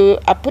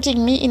are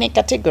putting me in a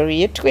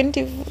category at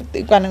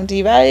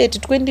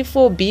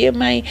 24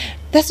 BMI?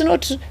 That's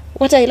not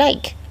what I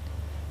like.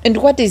 And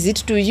what is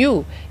it to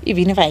you,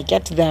 even if I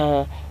get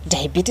the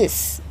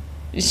diabetes?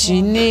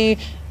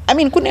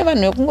 Kune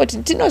vanhu vekungoti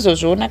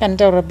tinozozviona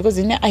kanitaura, because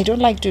I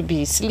don't like to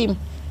be slim.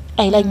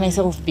 I like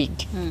myself big.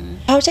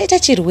 Pauchaita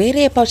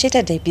chirwere,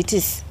 pauchaita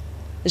diabetes,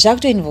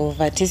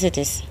 zvakutoinvolva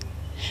tese.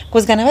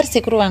 Because kana vari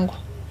sekuru vangu,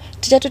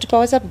 tichatoti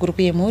pawhatsapp group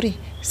yemhuri,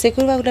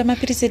 sekuru vakuda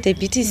mapirisi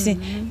ediabetes,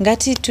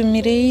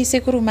 ngatitumirei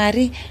sekuru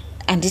mari,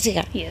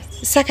 handitika. Yes.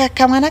 Saka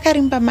kamwana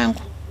kari mumba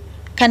mangu,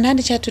 kana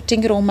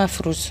handichatotengerawo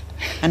mafuruso,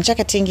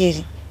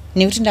 handichakatengeri,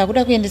 nekuti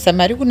ndakuda kuendesa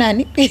mari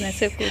kunani?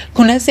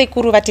 Kuna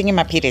sekuru vatenge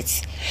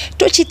mapirisi.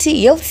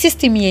 Tochiti health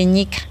system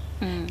yenyika,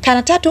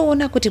 kana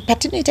tatoona kuti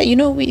patinoita,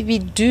 we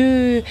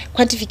do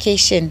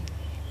quantification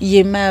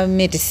yema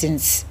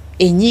medicines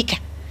enyika,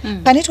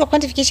 panoitwa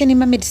quantification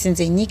yemamedicines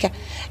enyika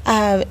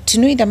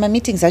tinoenda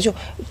mameetings acho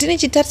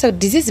tinochitarisa kuti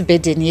disease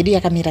burden yedu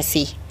yakamira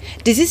sei.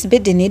 Disease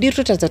burden yedu iri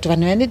kutotaridza kuti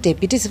vanhu vane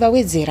diabetes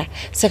vawedzera,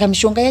 saka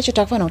mishonga yacho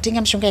takufanira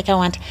kutenga mishonga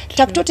yakawanda.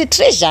 Takutoti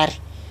treasury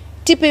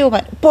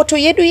tipewo poto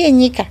yedu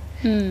yenyika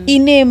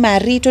ine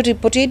mari, toti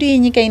poto yedu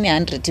yenyika ine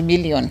 100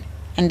 million.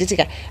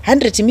 Anditika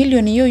 100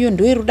 million iyoyo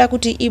ndoiruda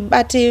kuti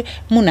ibate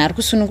munhu ari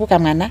kusununguka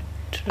mwana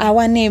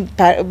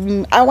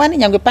awane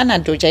nyangwe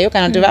panado chaiyo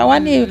kana kuti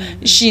awane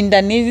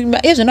shinda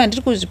ezvino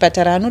handiri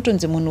kuzvipatara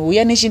anotonzi munhu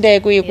uya neshinda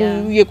yako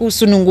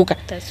yekusununguka,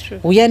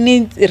 uya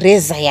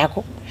nereza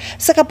yako.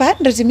 Saka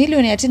pa100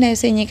 million yatinayo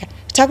senyika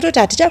takutoti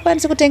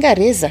hatichakwanisi kutenga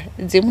reza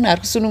dzemunhu ari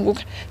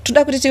kusununguka.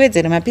 Toda kuti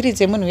tiwedzere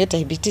mapiritsi emunhu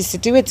wediabetes,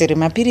 tiwedzere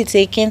mapiritsi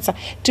ecancer,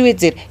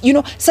 tiwedzere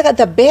saka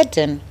the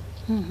burden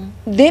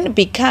then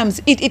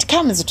becomes it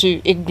comes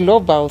to a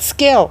global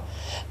scale.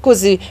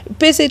 Because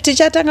pese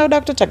tichatanga kuda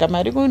kutotsvaga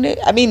mari kune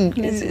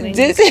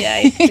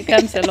it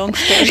becomes a long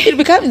story. It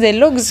becomes a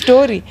long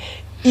story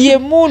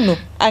yemunhu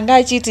anga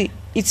achiti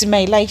it's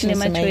my life,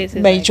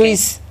 my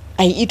choice.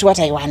 I eat what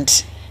I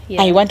want.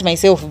 I want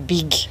myself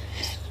big.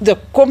 The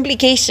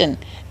complication,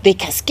 they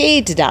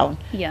cascade down.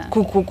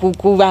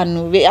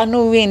 Kuvanhu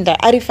anoenda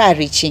ari far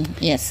reaching.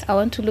 Yes. I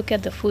want to look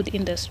at the food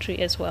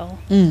industry as well.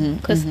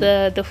 Because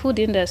the food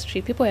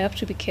industry, people have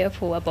to be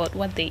careful about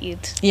what they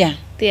eat. Yeah.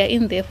 They are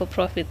in there for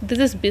profit. This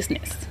is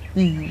business.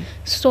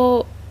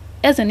 So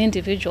as an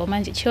individual,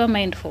 manje chiva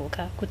mindful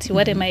ka kuti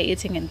what am I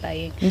eating and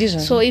buying.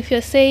 So if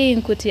you're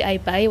saying kuti I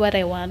buy what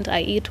I want, I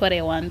eat what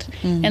I want,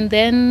 and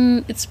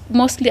then it's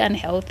mostly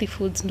unhealthy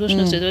foods,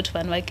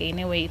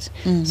 gain weight.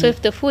 So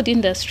if the food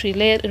industry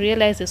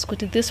realizes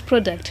kuti this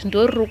product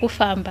ndoriri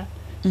kufamba,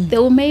 they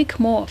will make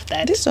more of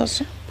that. This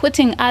also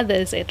putting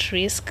others at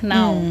risk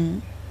now.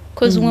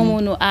 Because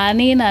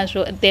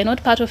they're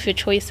not part of your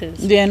choices.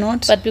 They are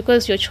not. But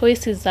because your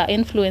choices are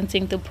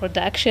influencing the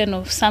production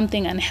of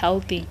something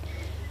unhealthy,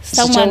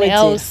 someone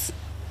else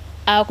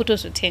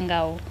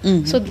akutozotengawo.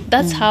 So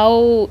that's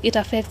how it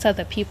affects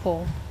other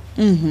people.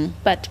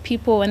 But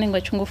people vanenge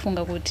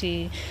vachungofunga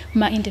kuti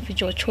my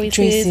individual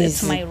choices,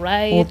 it's my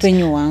right,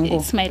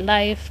 it's my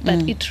life,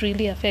 but it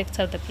really affects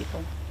other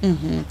people.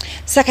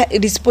 Saka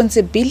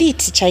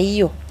responsibility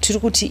chaiyo tiri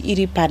kuti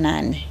iri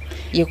panani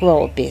yekuva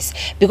obese,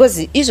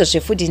 because izvo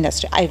zvefood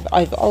industry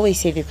I've always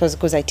said,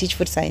 because I teach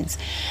food science,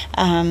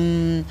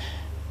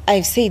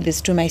 I've said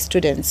this to my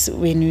students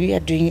when we are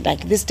doing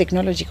like this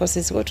technology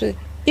courses,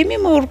 imi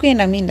muri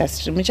kuenda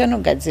muindustry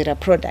muchanogadzira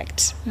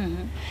product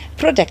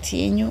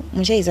yenyu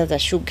muchaizadza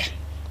sugar,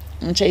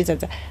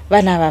 muchaizadza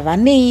vanhu ava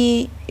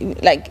vanei,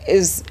 like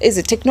as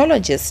a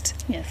technologist.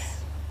 Yes.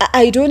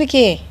 I don't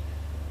care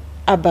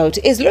about,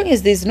 as long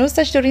as there's no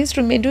statutory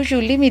instrument which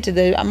will limit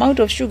the amount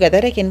of sugar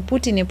that I can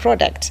put in a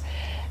product,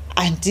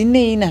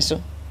 handinei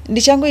nazvo.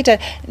 Ndichangoita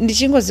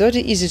ndichingoziva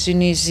kuti izvi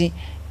zvinhu izvi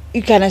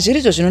kana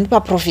zvirizvo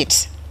zvinondipa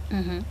profit.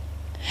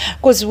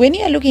 Because when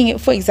you are looking,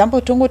 for example,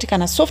 tongoti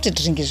kana soft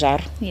drink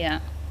zvaro.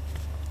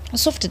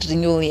 Soft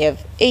drink, you will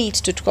have 8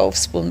 to 12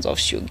 spoons of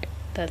sugar.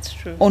 That's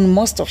true. On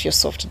most of your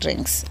soft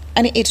drinks.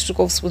 And 8 to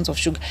 12 spoons of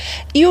sugar.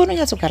 Iyo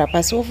unonyatsogara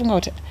pasi wofunga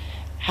kuti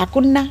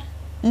hakuna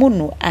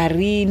munhu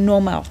ari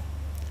normal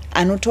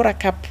anotora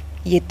cup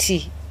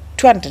yetea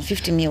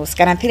 250 mils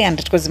kana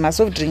 300, because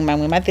masoft drink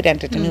mamwe ma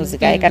 300 mils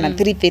kai kana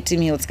 330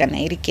 mils kana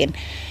iri can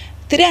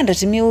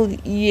 300 ml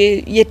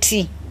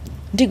yetea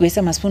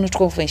ndigoisa maspoon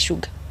 12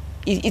 esugar.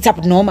 It's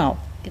abnormal.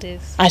 It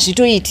is.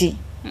 Hazvitoiti.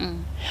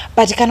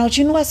 But kana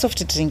uchinwa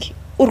soft drink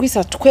uri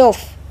kuisa 12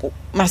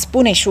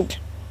 maspoon esugar,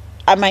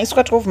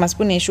 maiswa 12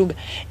 maspoon esugar,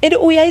 and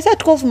uyaisa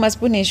 12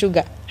 maspoon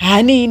esugar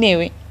hanei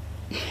newe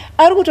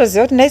ari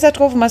kutoziva kuti ndaisa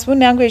 12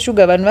 maspoon yangu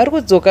eshuga, vanhu vari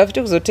kudzoka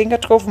futi kuzotenga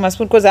 12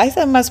 maspoon, because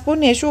aisa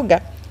maspoon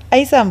eshuga,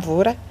 aisa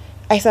mvura,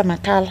 aisa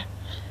makala,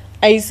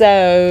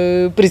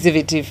 aisa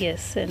preservative.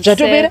 Yes, and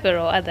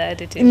several other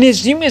additives.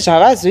 Nezvimwe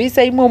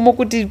zvavazoisa imomo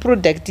kuti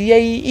product iya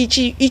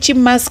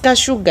ichimaska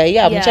sugar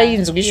iya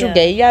muchainzwi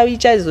sugar iya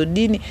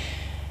ichazodini.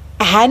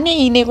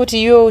 Hanei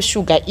nekuti yo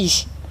sugar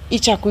ishi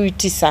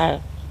ichakuitisa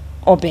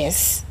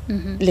obese.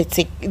 Let's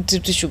say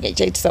to sugar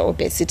ichaitisa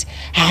obesity.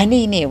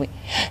 Hanei newe.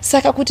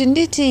 Saka kuti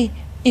nditi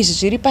izvi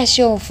zviri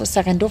pashelf,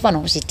 saka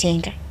ndofanira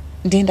kuzvitenga,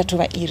 ndenda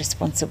tova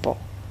irresponsible.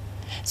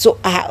 So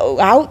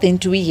how then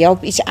do we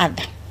help each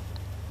other?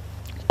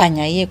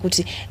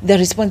 Kuti the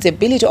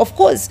responsibility, of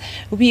course,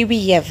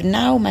 we have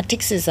now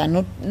taxes are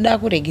not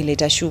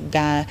regulate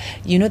sugar,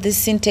 the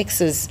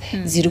syntaxes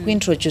ziri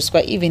kuintroduced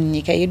even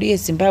nyika yedu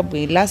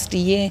yeZimbabwe last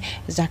year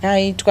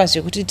zvakaitwa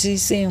zvekuti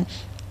tise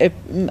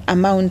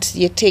amount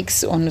ye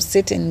tax on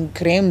certain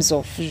grams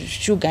of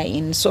sugar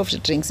in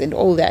soft drinks and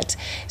all that.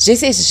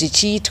 Zvese izvi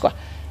zvichiitwa,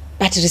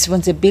 but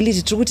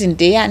responsibility tiri kuti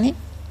ndeyani?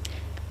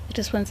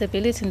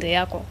 responsibility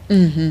ndeyako.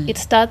 It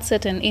starts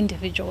at an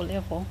individual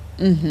level.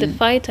 The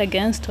fight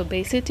against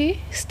obesity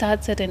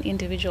starts at an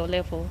individual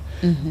level.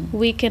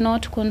 We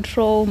cannot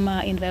control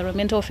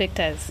environmental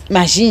factors.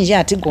 Mazhinji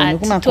hatigoni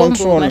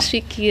kuma-control.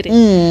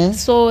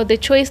 So the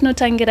choice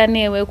notangira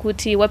newe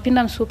kuti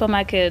wapinda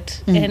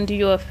supermarket and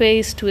you are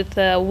faced with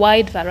a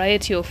wide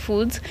variety of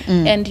foods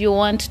and you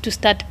want to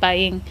start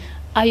buying.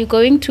 Are you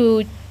going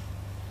to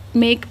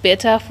make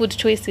better food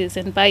choices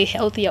and buy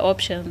healthier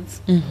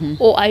options?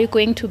 Or are you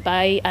going to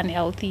buy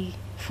unhealthy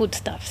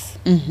foodstuffs?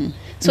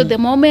 So the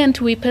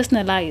moment we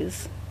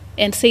personalize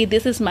and say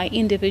this is my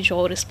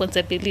individual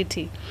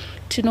responsibility,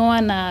 to know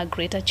a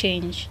greater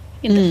change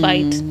in the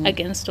fight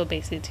against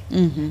obesity.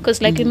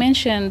 Because like you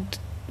mentioned,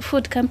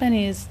 food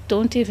companies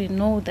don't even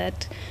know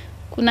that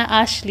kuna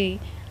Ashley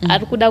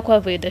arikuda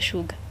kuavoid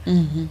sugar.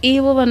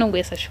 Ivo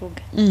vanongwesa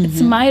sugar.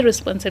 It's my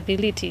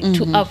responsibility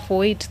to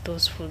avoid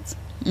those foods.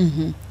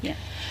 Yeah.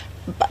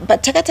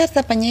 But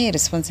takatarisa panyaya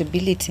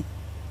responsibility.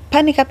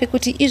 Panika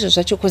pekuti izvo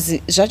zvacho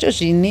kozi zvacho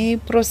zvine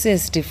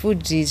processed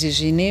food izvi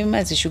zvine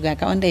mazishuga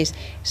akawanda izvi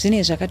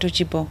zvine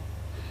zvakatochipawo.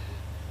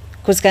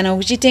 Kozi kana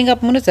uchitenga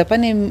munodza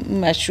pane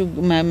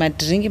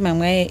madrink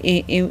mamwe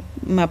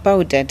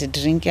mapowdered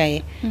drink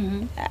aye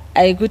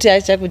aikuti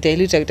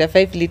achakudilute kuita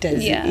 5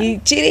 liters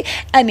chiri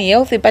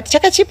unhealthy but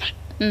chakachipa.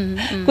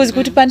 Kuzi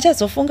kuti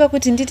pandichazofunga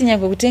kuti nditi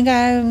nyange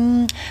kutenga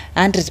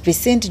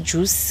 100%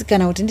 juice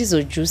kana kuti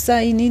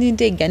ndizojusa inini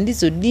ndega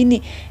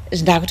ndizodini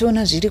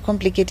ndakutoona zviri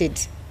complicated.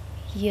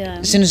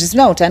 Zvinhu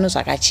zvisina utano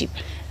zvakachipa.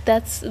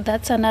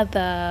 That's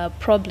another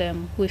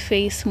problem we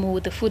face more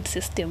with the food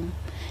system.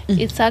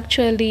 It's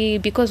actually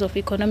because of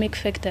economic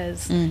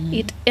factors.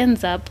 It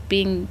ends up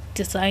being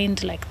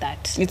designed like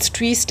that. It's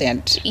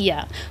twisted.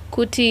 Yeah.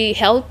 Kuti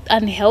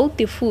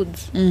unhealthy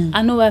foods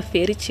are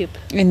very cheap.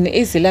 And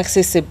easily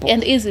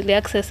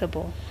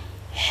accessible.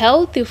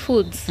 Healthy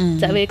foods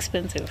are very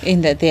expensive.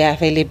 In that their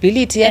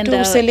availability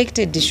and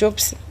selected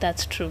shops.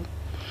 That's true.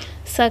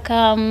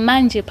 Saka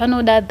manje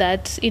panoda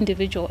that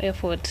individual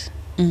effort.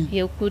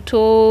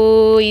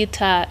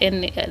 Yekutoita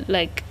and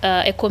like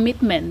a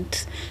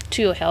commitment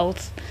to your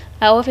health.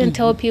 I often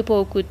tell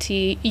people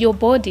kuti your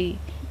body,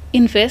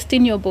 invest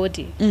in your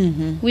body.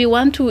 We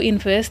want to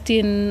invest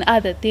in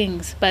other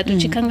things, but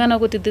uchikangana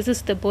kuti this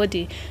is the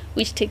body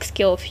which takes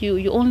care of you.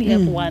 You only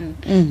have one.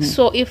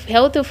 So if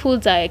healthy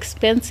foods are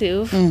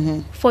expensive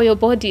for your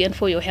body and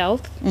for your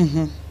health,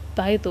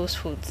 buy those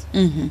foods.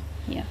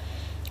 Yeah.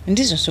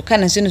 Ndizvo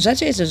kana zvinhu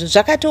zvacho izvozvo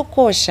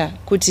zvakatokosha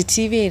kuti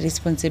tive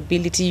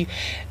responsibility.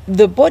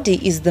 The body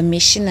is the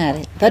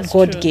machinery that That's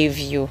God true. gave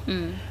you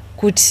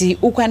kuti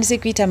ukwanise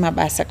kuita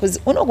mabasa, because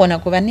unogona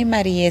kuva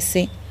nemari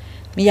yese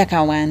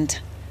yakawanda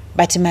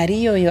but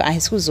mari iyoyo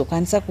haisi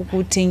kuzokwanisa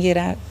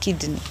kukutengera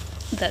kidney.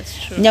 That's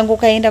true. Nyange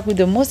ukaenda ku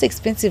the most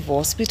expensive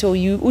hospital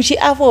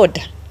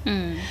uchiavoda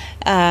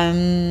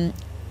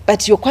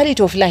but your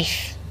quality of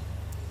life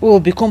will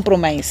be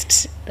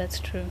compromised. That's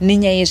true.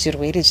 Nenyaya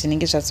yezvirwere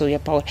zvinenge zvazouya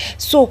pauri.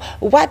 So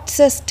what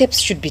steps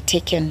should be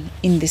taken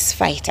in this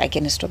fight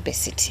against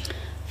obesity?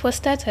 For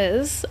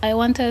starters, I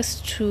want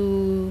us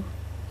to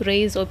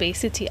raise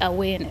obesity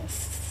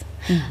awareness.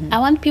 I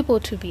want people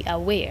to be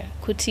aware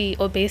kuti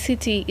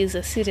obesity is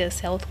a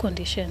serious health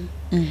condition.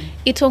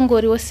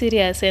 Itongoriwo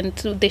serious, and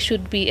there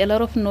should be a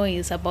lot of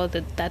noise about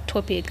that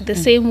topic. The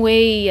same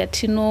way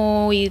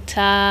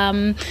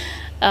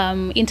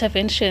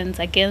interventions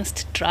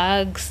against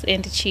drugs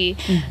and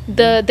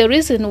the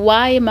reason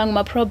why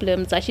mangma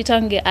problems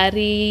achitange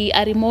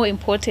are more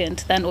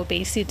important than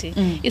obesity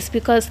is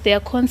because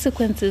their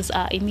consequences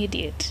are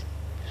immediate.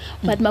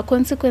 But my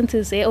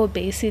consequences of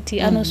obesity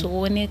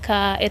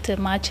anozooneka at a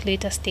much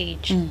later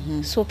stage.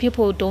 So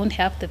people don't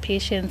have the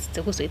patience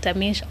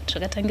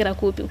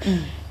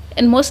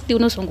and mostly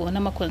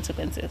unozongoona my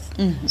consequences.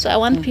 So I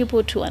want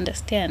people to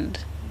understand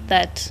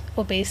that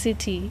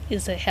obesity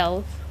is a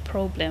health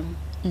problem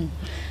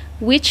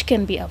which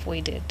can be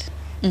avoided.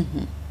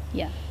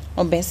 Yeah.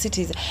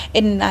 Obesity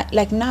and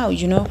like now,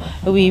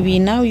 we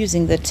now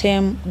using the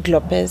term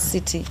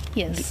globesity.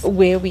 Yes.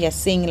 Where we are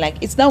saying like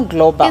it's now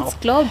global. It's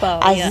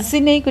global.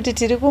 Azisinei kuti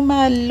tiri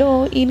kuma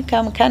low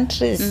income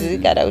countries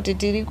kana kuti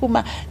tiri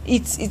kuma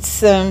it's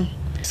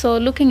So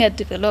looking at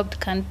developed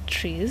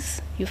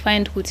countries, you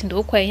find kuti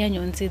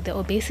ndokwainyanyonzi the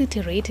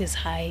obesity rate is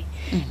high.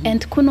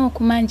 And kuno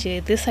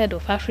kumanje, this side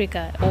of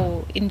Africa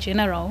or in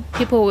general,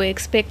 people were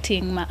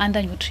expecting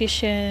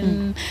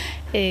undernutrition,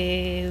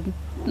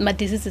 my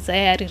diseases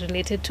are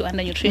related to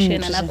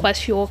undernutrition and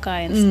kwashiorkor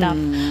and stuff.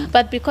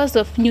 But because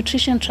of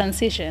nutrition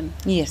transition,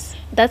 yes,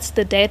 that's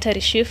the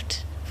dietary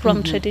shift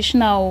from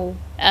traditional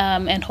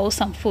and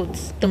wholesome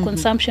foods, the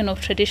consumption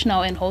of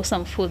traditional and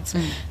wholesome foods,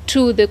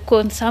 to the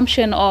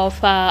consumption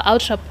of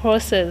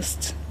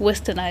ultra-processed,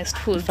 westernized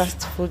foods,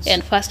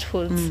 fast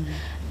foods.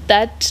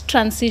 That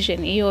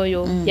transition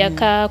iyoyo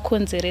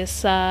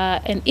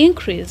yakakonzeresa an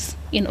increase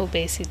in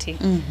obesity.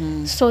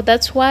 So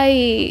that's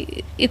why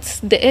it's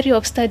the area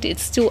of study,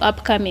 it's still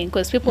upcoming,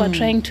 because people are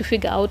trying to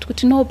figure out,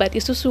 no, but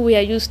it's also we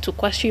are used to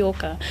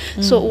kwashiorkor.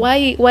 So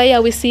why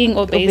are we seeing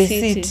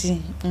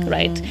obesity?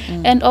 Right?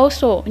 And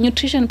also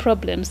nutrition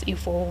problems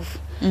evolve.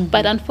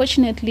 But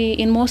unfortunately,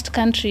 in most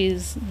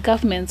countries,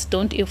 governments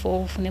don't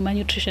evolve nema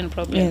nutrition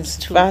problems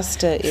too.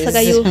 Faster is. So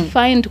you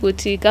find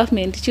that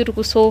government chiri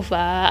kusolve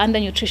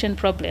undernutrition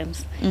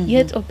problems,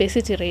 yet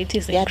obesity rate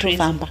is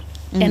increasing,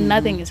 and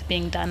nothing is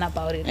being done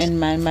about it. And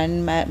my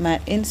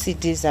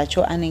NCDs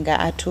acho anenga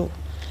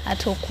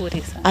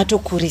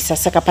atokurisa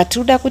saka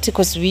patruda kuti,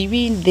 because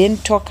we then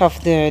talk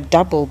of the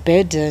double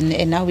burden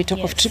and now we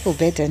talk of triple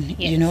burden,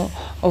 you know,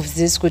 of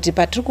this kuti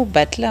patru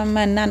kubatla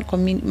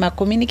ma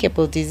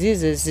communicable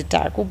diseases,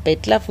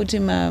 takubetla futi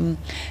ma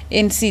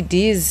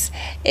NCDs,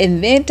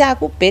 and then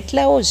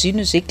takubetla o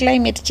zvinhu zve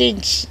climate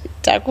change,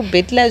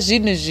 takubetla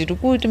zvinhu zviri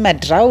kuti ma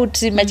drought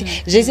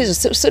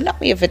so now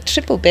we have a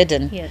triple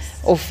burden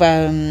of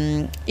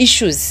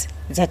issues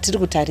dzatiri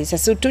kutarisa.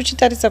 So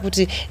tochitarisa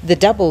kuti the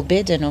double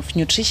burden of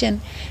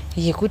nutrition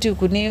yekuti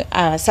kune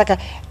saka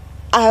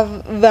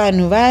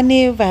vanhu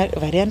vane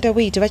vari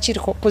underweight vachiri,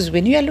 because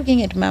when you are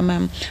looking at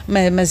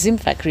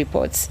Zimfac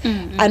reports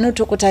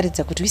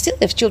anotokotaridza kuti we still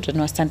have children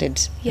who are standard,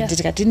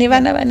 tine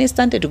vana vane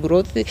standard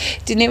growth,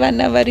 tine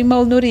vana vari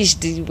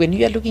malnourished. When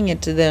you are looking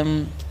at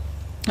the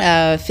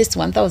first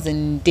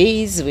 1000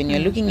 days, when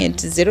you're looking at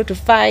 0 to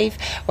 5,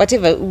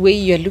 whatever way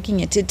you're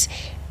looking at it,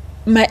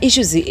 my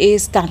issues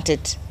is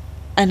stunted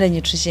under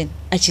nutrition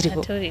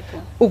achiriko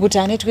ukuti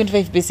ane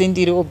 25%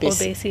 iri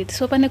obesity.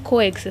 So pane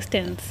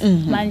coexistence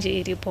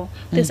manje iripo.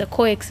 There's a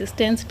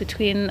coexistence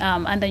between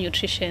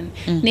undernutrition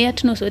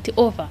neyatinozoti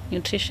over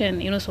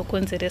nutrition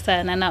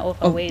inozokonzeresa nana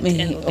overweight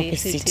and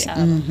obesity.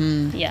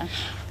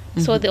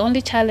 So the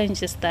only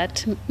challenge is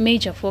that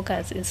major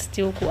focus is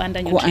still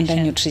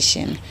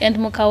undernutrition. And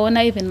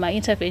mukaona even my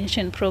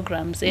intervention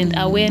programs and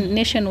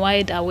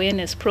nationwide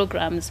awareness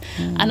programs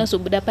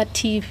anozobuda pa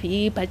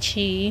TV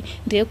pachi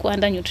ndeye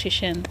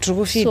undernutrition.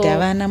 Trukufida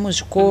vana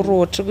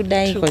muzvikoro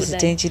trukudai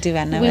kwazitenchiti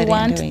vana we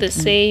want the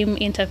same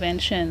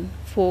intervention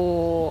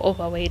for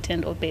overweight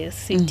and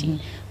obesity.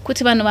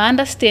 Kuti vanhu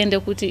understand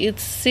kuti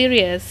it's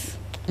serious.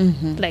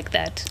 Like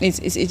that.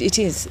 It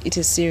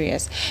is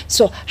serious.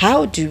 So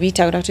how do we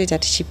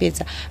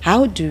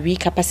how do we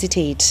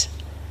capacitate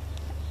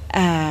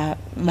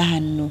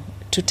Manu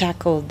to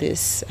tackle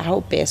this? How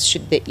best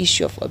should the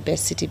issue of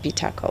obesity be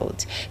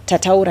tackled?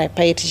 Tataura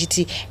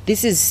paitichiti,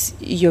 this is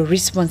your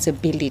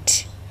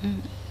responsibility.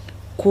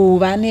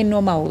 Kuvane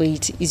normal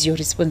weight is your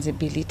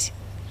responsibility.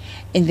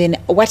 And then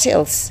what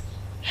else?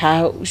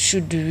 What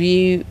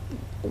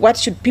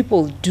should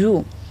people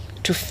do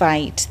to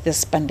fight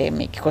this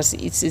pandemic, because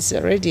it's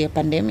already a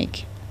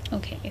pandemic?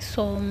 Okay,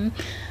 so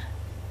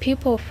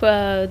people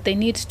they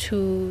need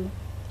to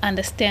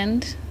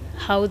understand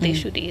how they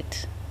should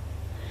eat.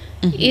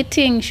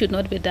 Eating should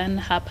not be done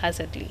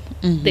haphazardly.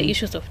 The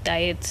issues of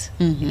diet,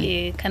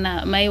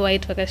 kana mai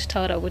white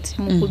vakashitaura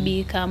kuti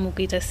mukubika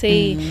mukuita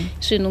sei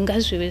zvinhu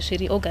ngazvive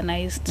zviri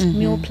organized,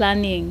 meal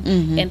planning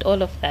and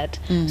all of that.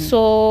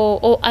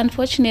 So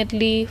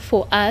unfortunately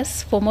for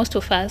most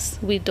of us,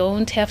 we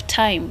don't have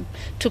time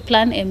to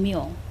plan a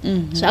meal.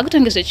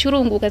 Zvakutonge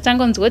zvechirungu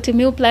ukatanga kunzi kuti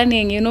meal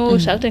planning,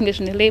 zvakutonge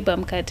zvine labor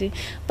mukati,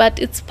 but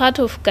it's part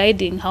of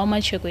guiding how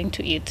much you're going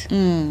to eat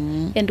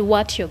and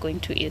what you're going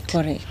to eat.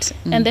 Correct.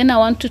 And then I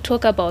want to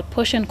talk about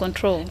portion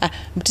control.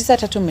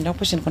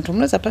 Portion control.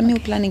 Munoza pa meal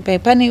planning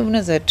pane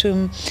unoza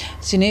tu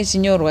chine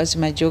chinyorwa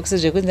zvimajokes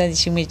zvekunzi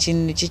chimwe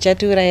chinhu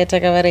chichaturaya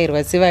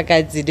takavarairwa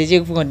sevakadzi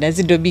ndechekufunga kuti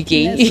nhasi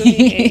ndobikei,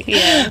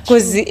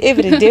 because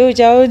every day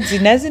uchaunzi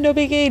nhasi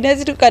ndobikei,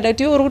 nhasi kana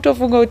kuti uri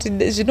kutofunga kuti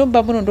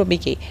zvinomba muno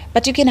ndobikei.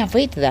 But you can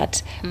avoid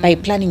that by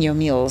planning your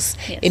meals.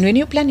 And when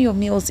you plan your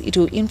meals, it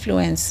will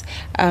influence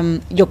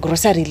your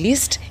grocery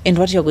list and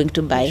what you're going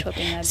to buy.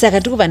 Saka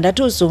ndikuva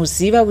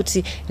ndatozoziva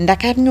kuti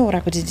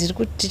ndakanyora kuti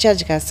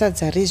tichadya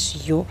sadza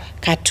rezviyo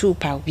ka2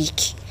 per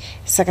week.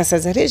 Saka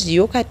sadza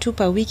rezviyo ka2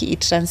 per week it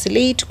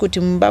translate kuti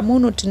mumba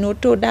muno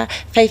tinotoda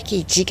 5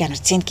 kg kana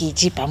 10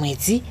 kg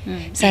pamwedzi.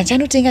 Saka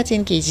chanotenga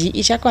 10 kg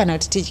ichakwana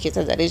kuti tidye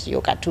sadza rezviyo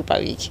ka2 per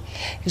week.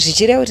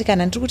 Zvichireva kuti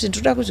kana ndiri kuti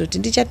ndoda kuzoti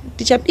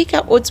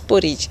ndichabika oats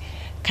porridge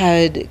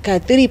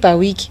ka3 per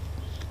week,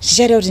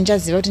 zvichireva kuti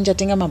ndichaziva kuti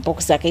ndichatenga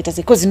mabhokisi akaita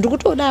sei, because ndiri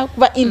kutoda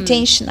kuva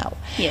intentional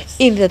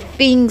in the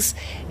things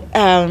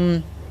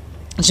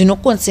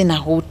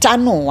zvinokoncerna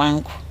utano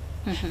hwangu.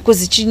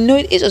 Because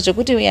izvo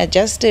zvekuti we are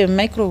just a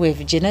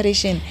microwave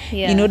generation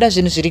inoda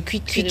zvinhu zviri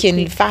quick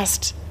and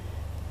fast.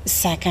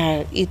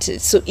 Saka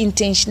so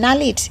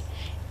intentionality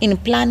in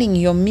planning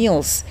your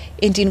meals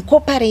and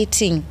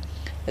incorporating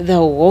the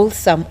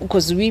wholesome,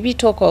 because we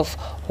talk of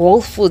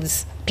whole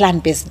foods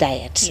plant-based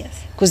diet.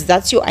 Yes. Because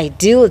that's your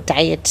ideal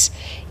diet.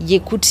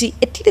 Yekuti,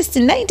 at least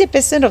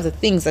 90% of the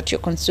things that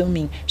you're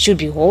consuming should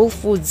be whole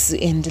foods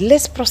and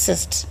less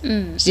processed.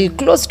 So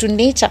close to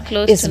nature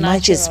as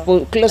much as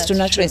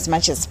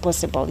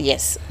possible.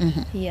 Yes.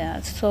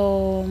 Yeah.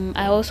 So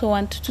I also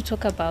want to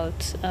talk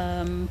about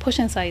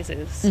portion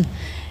sizes.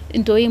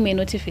 Ndoyi may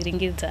not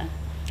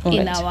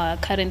in our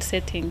current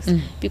settings,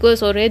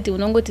 because already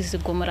unongoti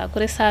sigomora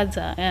kure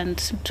sadza and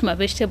tuma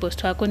vegetables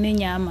twako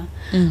nenyama,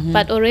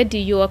 but already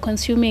you are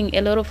consuming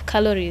a lot of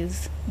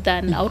calories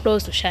than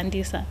outdoors to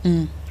shandisa,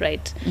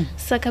 right?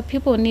 Saka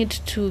people need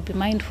to be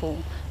mindful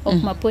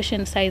of my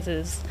portion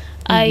sizes.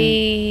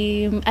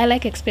 I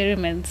like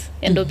experiments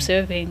and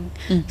observing.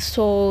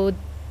 So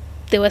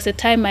there was a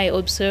time I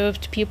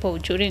observed people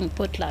during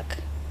potluck.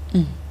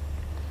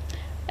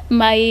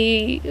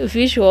 My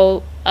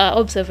visual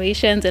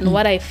observations and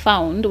what I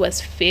found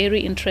was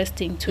very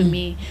interesting to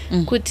me.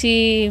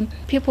 Kuti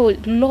people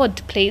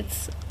load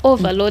plates,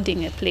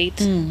 overloading a plate,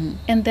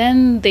 and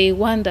then they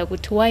wonder,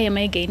 why am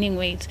I gaining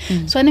weight?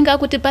 So I think,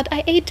 but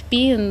I ate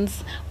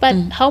beans. But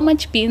how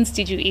much beans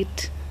did you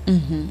eat?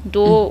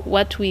 Though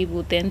what we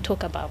would then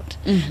talk about.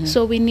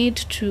 So we need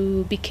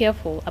to be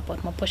careful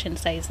about my portion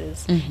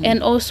sizes,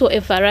 and also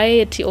a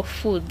variety of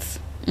foods.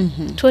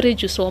 To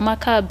reduce all my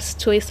carbs,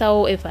 to a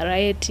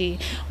variety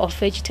of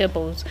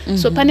vegetables.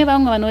 So pane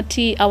vangu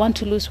vanoti, I want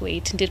to lose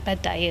weight, did my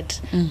diet,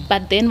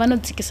 but then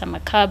vanotsikisa my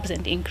carbs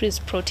and increase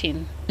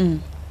protein.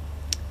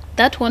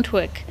 That won't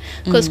work,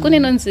 because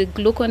kunenonzi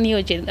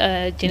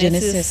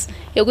gluconeogenesis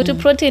yokuti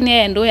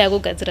protein ndo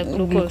yakugadzira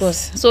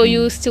glucose, so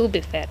you still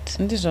be fat.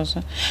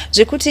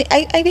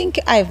 I think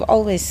I've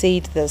always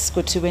said this,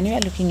 kuti when you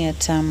are looking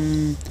at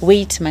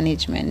weight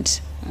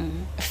management,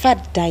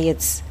 fat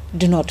diets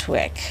do not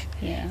work.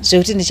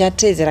 Zvekuti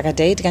ndichatedzera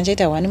kadiet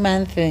kanchaita 1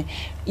 month,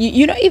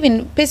 you know,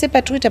 even pese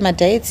patwiita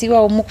madiets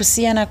iwawo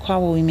mukusiyana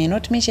kwawo, we may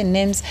not mention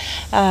names,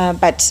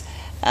 but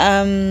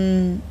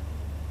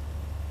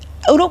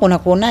unogona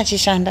kuona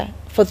achishanda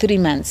for 3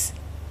 months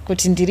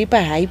kuti ndiri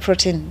pa high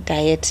protein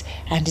diet,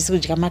 handisi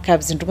kudya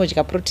macarbs,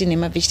 ndingodya protein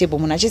nemavegetable,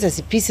 munhu achiisa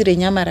zipisi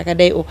renyama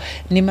rakadai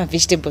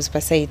nemavegetables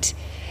paside,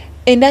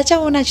 and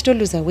achaona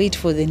achitoluza weight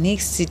for the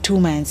next 2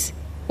 months,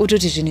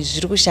 utoti zvinhu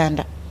zviri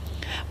kushanda.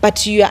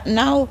 But you are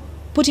now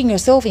putting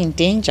yourself in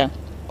danger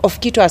of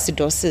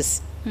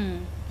ketoacidosis.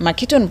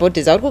 Maketone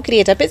bodies are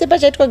kucreata pese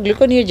pachaitwa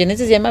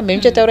gluconeogenesis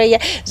yamabhemi chataura iya,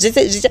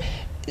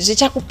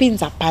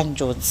 zvichakupinza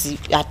panjodzi.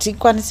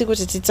 Hatikwanisi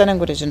kuti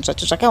titsanangure zvinhu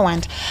zvacho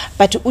zvakawanda,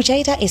 but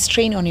uchaita a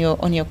strain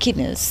on your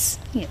kidneys.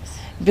 Yes.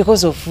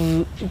 Because of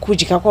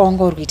kudya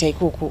kwawanga uri kuita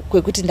ikoko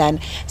kwekuti ndani.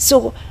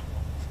 So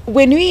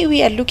when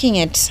we are looking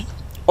at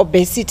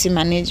obesity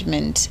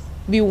management,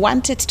 we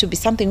want it to be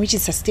something which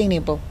is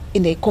sustainable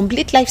in a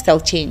complete lifestyle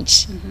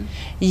change.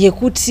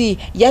 Yekuti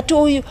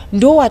yatoyu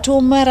ndo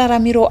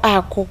watomararamiro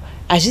ako,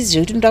 hazvizi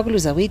zvekuti ndoda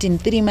kuluza weight in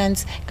 3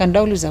 months kana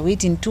ndoda kuluza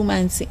weight in 2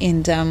 months,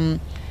 and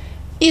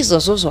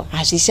izvozvozvo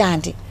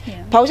hazvishandi.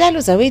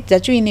 Pauchaluza weight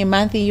dzacho in a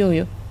month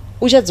iyoyo,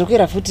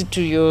 uchadzokera futi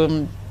to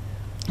your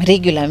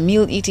regular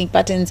meal eating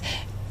patterns,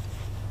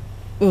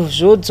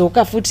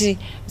 zvodzoka futi.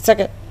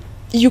 Saka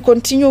you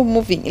continue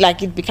moving,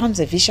 like it becomes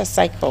a vicious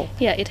cycle.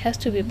 Yeah, it has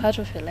to be part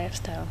of your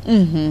lifestyle.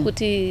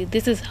 Kuti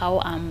this is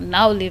how I'm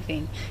now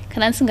living.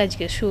 Kana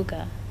ndisingadye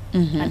sugar,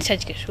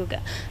 handichadye sugar.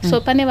 So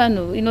pane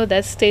vanhu, you know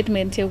that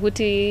statement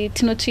yekuti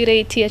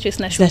tinotsvire tea yacho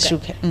isina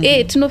sugar.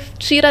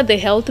 Tinotsvira the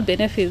health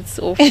benefits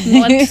of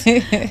not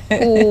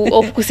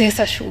of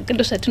kusesa sugar.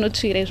 Ndo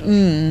zvatinotsvira izvo.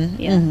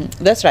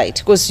 That's right,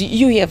 because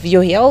you have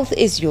your health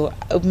is your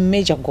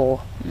major goal.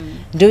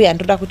 Ndo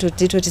yandoda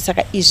kutoti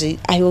saka izvi,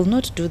 I will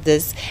not do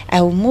this,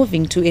 I will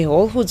moving to a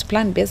whole foods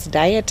plant-based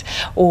diet,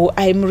 or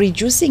I'm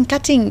reducing,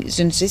 cutting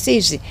zvinhu zvese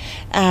izvi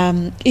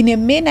in a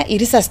manner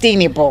it is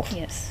sustainable.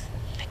 Yes.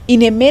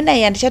 In a manner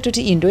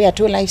yandichatoti indo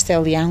yato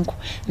lifestyle yangu,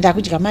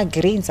 ndakudya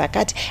grains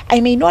akati.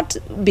 I may not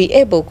be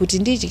able kuti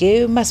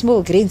ndidye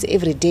small grains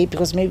every day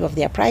because maybe of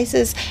their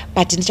prices,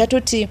 but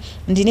ndichatoti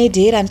ndine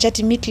day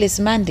randichati meatless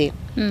Monday,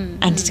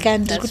 anditya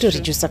ndiri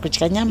kutoredusa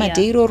kudya nyama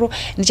day iroro,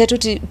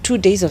 ndichatoti 2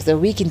 days of the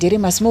week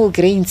ndiri small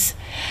grains,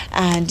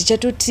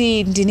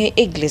 ndichatoti ndine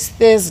eggless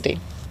Thursday,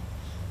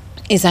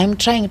 as I'm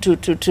trying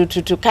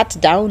to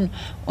cut down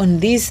on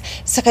this.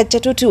 Saka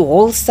chatoti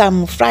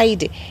wholesome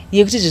Friday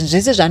yekuti zvinhu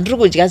zvese zvandiri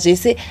kudya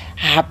zvese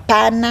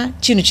hapana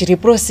chinhu chiri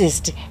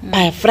processed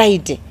by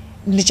Friday.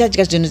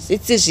 Ndichadya zvinhu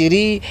zvese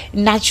zviri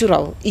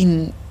natural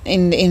in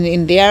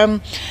their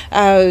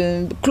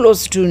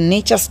close to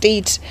nature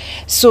state.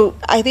 So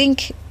I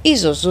think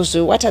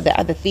izvozvo, what are the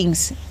other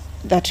things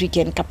that we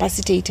can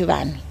capacitate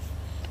vanhu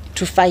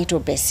to fight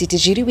obesity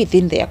zviri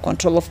within their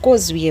control? Of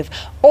course we have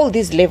all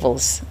these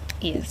levels.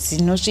 Yes.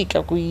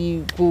 Zinosvika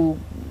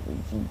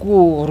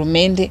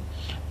kuhurumende,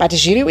 but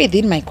zviri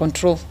within my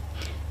control.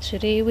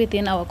 Zviri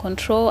within our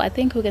control. I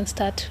think we can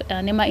start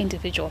nema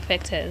individual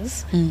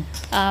factors,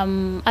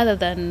 other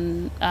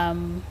than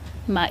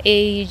my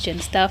age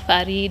and stuff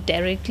are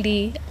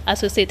directly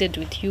associated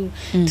with you.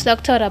 To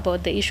talk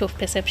about the issue of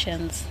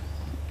perceptions.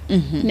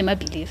 nema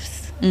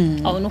beliefs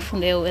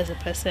aunofungayo as a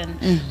person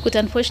kuti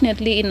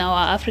unfortunately in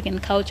our African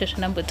culture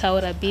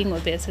shanambotaura being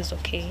obese is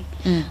okay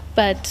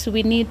but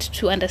we need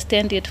to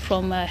understand it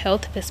from a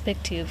health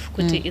perspective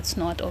kuti it's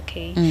not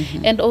okay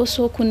and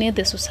also kune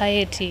the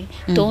society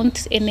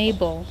don't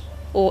enable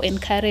or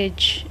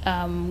encourage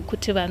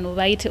kuti vanhu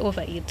vaite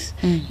overeat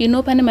you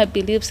know pane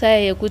mabeliefs aya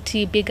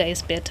yekuti bigger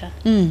is better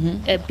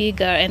a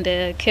bigger and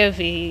a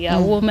curvy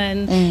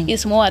woman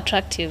is more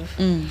attractive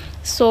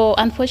so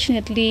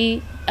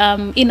unfortunately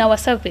in our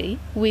survey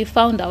we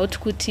found out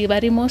kuti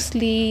vari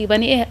mostly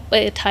vane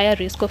at higher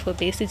risk of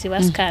obesity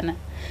vasikana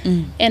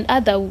and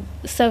other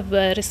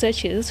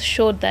researches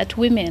showed that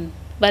women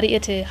vari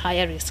at a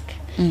higher risk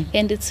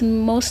and it's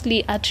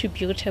mostly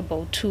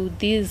attributable to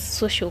these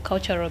social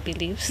cultural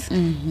beliefs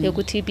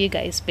yekuti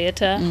bigger is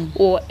better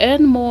or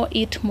earn more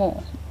eat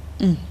more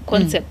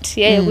concept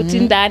yekuti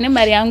ndane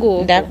mari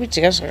yangu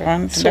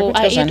so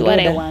I eat what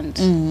I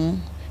want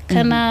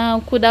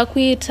kana kuda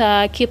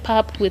kuita keep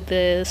up with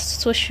the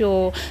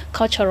social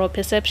cultural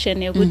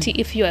perception yekuti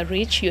if you are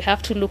rich you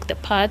have to look the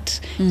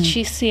part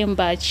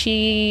chisimba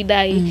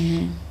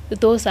chidai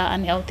those are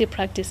unhealthy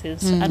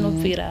practices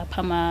anobvira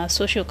pama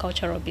social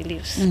cultural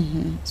beliefs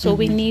so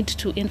we need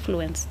to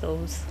influence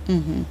those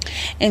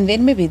and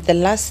then maybe the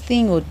last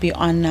thing would be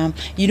on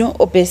you know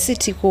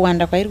obesity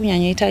kuwanda kwairi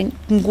kunyanyaita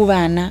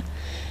nguvana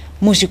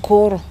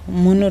muzvikoro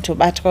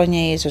munotobatwa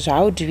nyaya izvozvo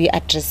how do we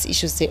address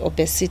issues of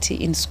obesity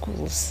in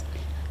schools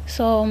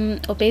so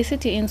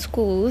obesity in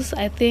schools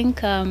I think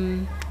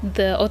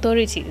the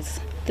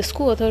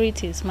school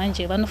authorities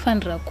manje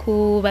vanofanira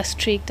kuva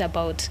strict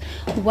about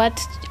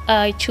what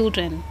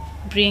children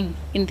bring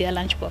in their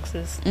lunch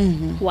boxes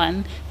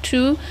 1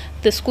 2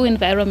 the school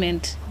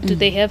environment do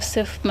they have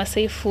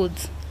safe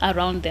foods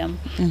around them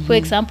for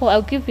example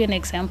I'll give you an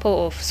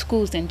example of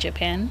schools in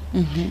Japan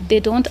they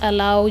don't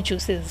allow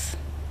juices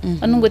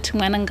vanongoti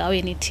mwana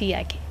ngauye netea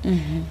yake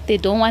they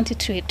don't want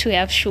it to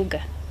have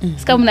sugar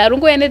ska munhu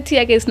arungoya netea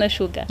yake isina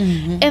sugar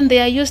and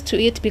they are used to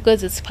it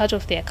because it's part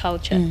of their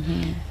culture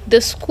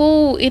the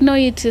school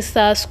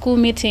inoitisa school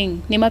meeting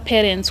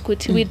nemaparents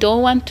kuti we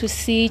don't want to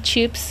see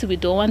chips we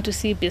don't want to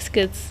see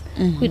biscuits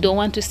we don't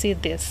want to see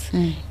this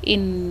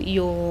in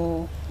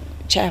your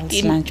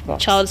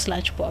child's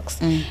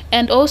lunchbox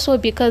and also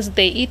because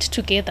they eat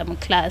together in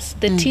class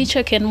the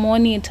teacher can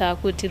monitor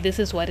kuti this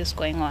is what is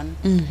going on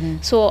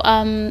so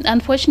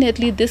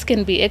unfortunately this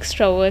can be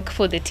extra work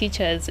for the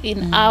teachers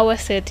in our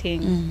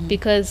setting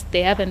because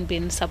they haven't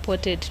been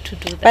supported to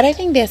do that but I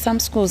think there are some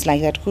schools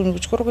like that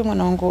kuchikoro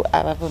kwemwana wangu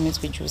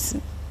avabvumidzwi juice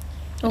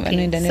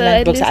vanoenda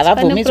nelunchbox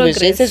havabvumidzwe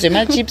zvese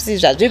zvemachipsi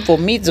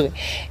zvazvibvumidzwe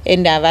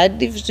and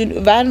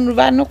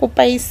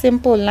vanokupai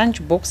simple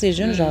lunchbox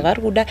yezvinhu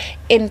zvavari kuda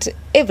and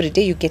every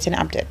day you get an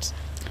update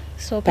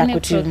so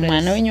pakuti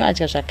mwana wenyu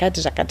adya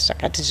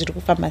zvakati zviri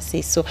kufamba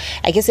sei so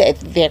I guess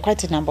there are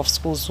quite a number of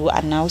schools who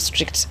are now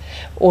strict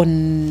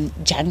on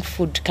junk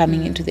food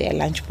coming into their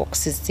lunch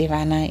boxes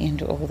dzevana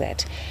and all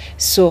that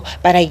so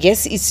but I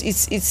guess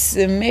it's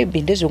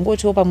maybe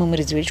ndezvongotiwo pamwe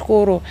muridzi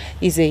wechikoro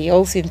is a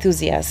health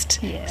enthusiast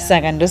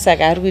saka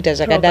ndosaka ari kuita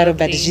zvakadaro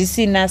but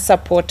zvisina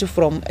support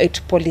from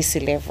at policy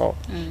level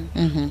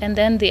and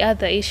then the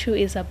other issue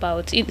is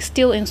about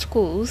still in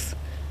schools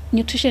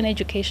nutrition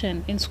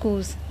education in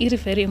schools is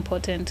very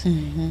important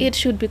it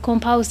should be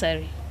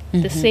compulsory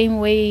the same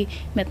way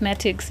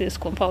mathematics is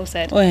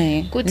compulsory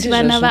kuti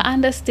vana va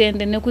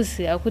understand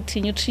nekuziva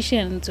kuti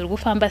nutrition dziri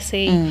kufamba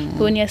sei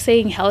when you're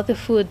saying healthy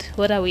food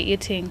what are we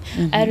eating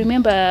I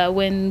remember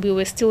when we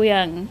were still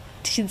young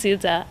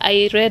tichidzidza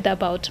I read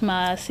about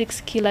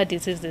 6 killer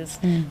diseases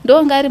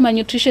ndonga ari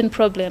nutrition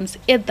problems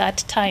at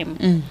that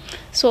time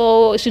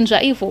so zvinhu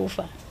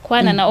zvaevolva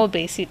kwana na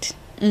obesity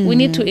we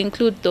need to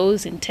include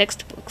those in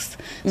textbooks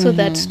so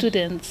that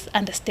students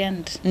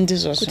understand kuti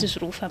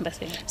zviri kufamba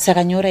sei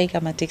saka nyorai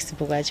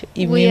kamatextbook acho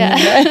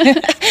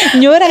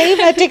nyorai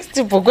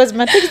matextbook because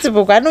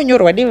matextbook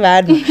anonyorwa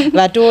nevanhu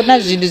vatoona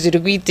zvinhu zviri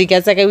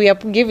kuitika saka we are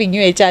giving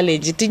you a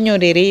challenge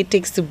tinyorerei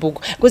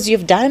textbook because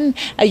you've done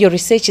your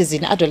researches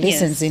in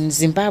adolescents in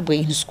Zimbabwe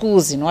in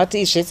schools in what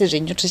zvese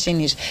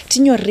zvenutrition izvi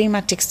tinyorerei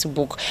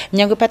matextbook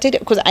nyange patete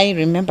because I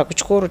remember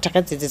kuchikoro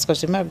takadzidziswa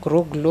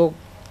zvemagrogo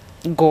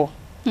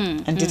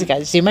anditi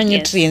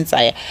zvemanutrients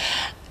aya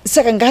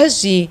saka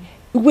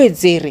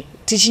ngazviwedzere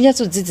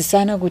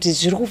tichinyatsodzidzisana kuti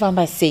zviri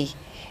kufamba sei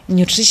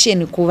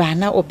nutrition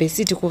kuvana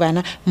obesity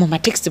kuvana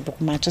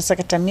mumatextbook matsva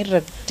saka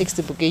tamirira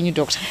textbook yenyu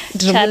doctor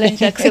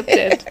challenge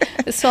accepted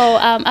so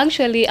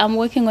actually I'm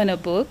working on a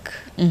book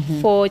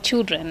for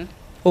children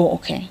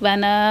okay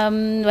vana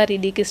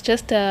varidiki it's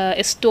just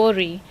a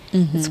story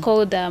it's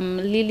called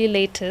Lily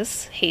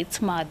Latest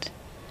Hates Mud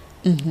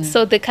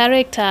so the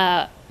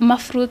character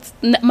fruits,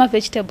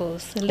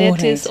 vegetables,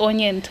 lettuce,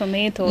 onion,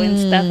 tomato, and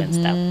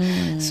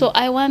stuff. So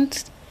I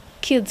want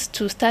kids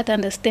to start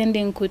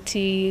understanding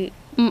kuti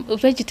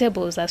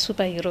vegetables are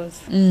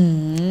superheroes.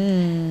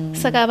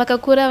 Saka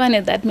vakakura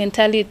vane that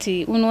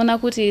mentality, unoona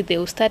kuti they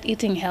will start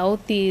eating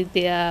healthy,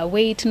 their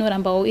weight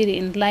inoramba iri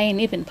in line,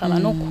 even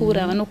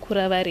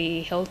vanokura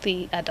vari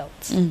healthy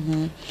adults.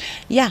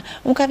 Yeah,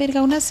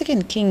 ukaverenga kuna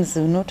 2 Kings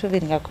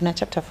unotoverenga kuna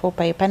chapter 4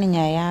 pai pane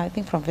nyaya, I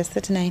think from verse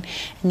 39,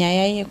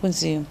 nyaya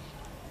yekunzi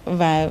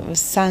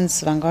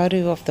sons vanga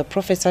vari of the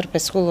prophets vari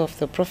paschool of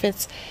the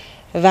prophets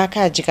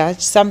vakadya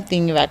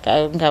something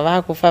vakanga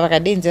vakufa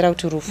vakadenzera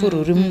kuti rufu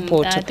ruri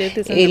mupoto.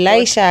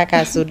 Elisha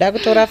akazoda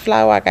kutora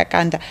flour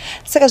akakanda.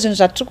 Saka zvinhu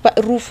zvatiri kupa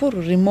rufu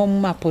rurimo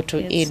mumapoto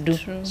edu,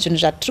 zvinhu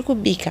zvatiri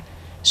kubika,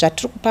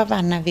 zvatiri kupa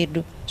vana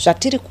vedu,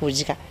 zvatiri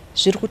kudya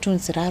zviri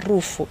kutunzira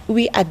rufu.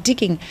 We are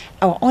digging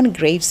our own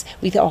graves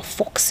with our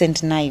forks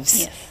and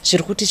knives.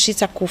 Zviri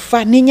kutisvitsa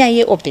kufa nenyaya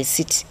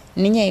yeobesity,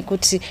 nenyaya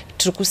yekuti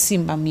tiri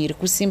kusimba miri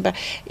kusimba.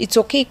 It's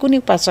okay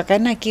kune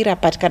pazvakanakira,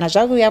 but kana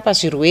zvakuuya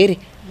pazvirwere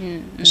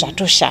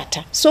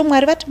zvatoshata. So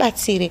Mwari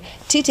vatibatsire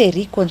tiite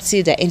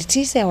reconsider and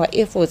tiise our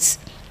efforts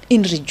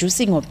in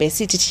reducing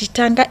obesity,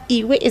 tichitanga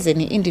iwe as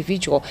an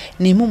individual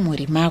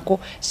nemumhuri mako.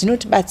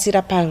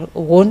 Zvinotibatsira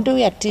pahondo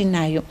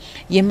yatinayo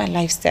yema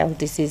lifestyle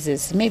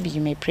diseases. Maybe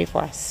you may pray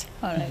for us.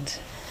 All right,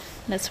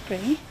 let's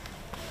pray.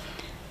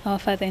 Our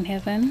Father in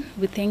heaven,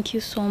 we thank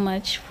you so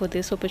much for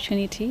this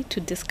opportunity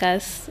to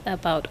discuss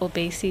about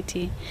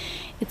obesity.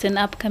 It's an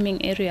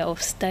upcoming area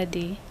of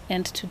study,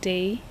 and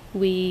today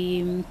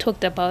we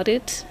talked about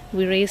it,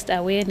 we raised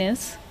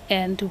awareness,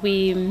 and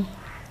we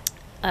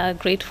are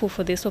grateful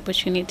for this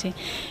opportunity.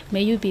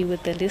 May you be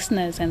with the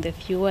listeners and the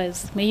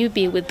viewers. May you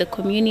be with the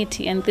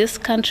community and this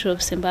country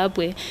of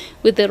Zimbabwe.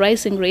 With the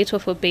rising rate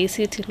of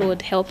obesity,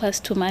 Lord, help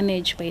us to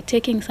manage by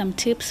taking some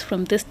tips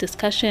from this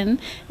discussion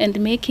and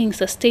making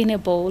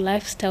sustainable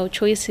lifestyle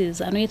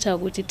choices. Anoita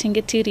kuti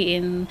tinge tiri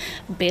in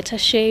better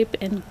shape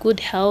and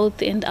good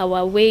health, and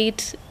our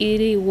weight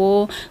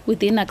iriwo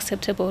within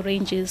acceptable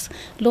ranges.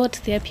 Lord,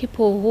 there are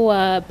people who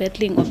are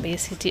battling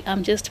obesity.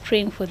 I'm just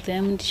praying for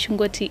them.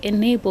 Shungoti,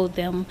 enable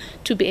them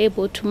to be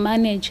able to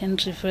manage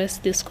and reverse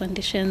these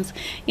conditions.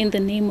 In the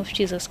name of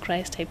Jesus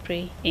Christ, I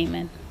pray.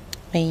 Amen.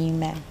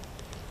 Amen.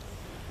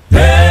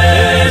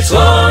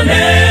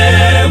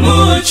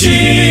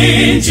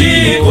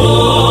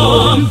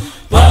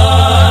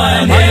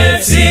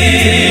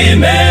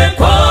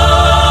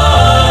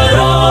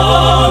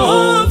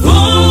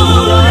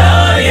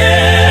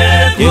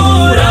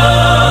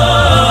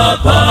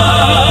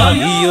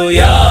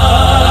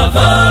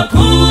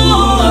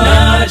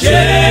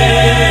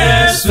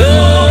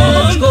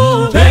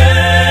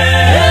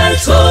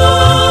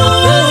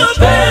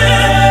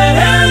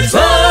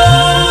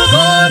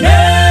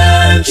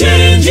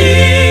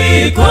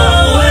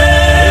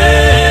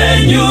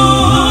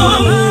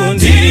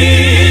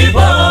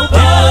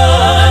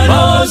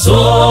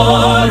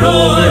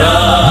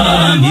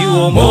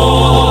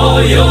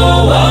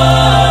 Moyo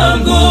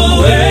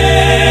wangu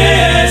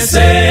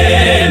wese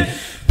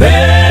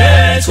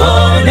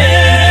petone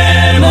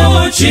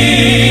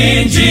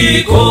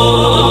muchinjiko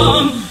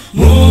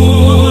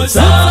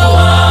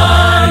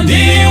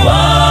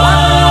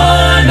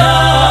mutsawandiwana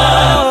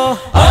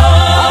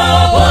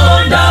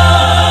abonda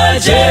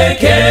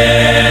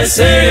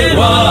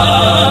jekeserwa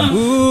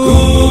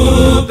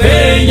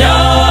kupenya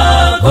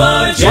kwa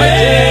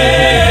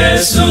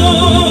Jesu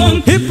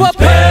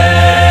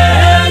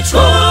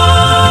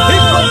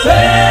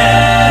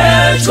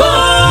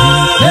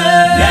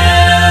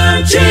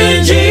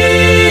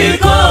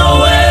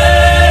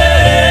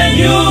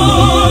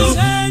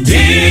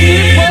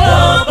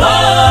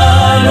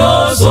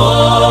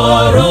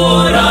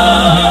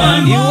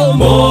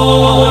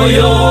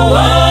moyo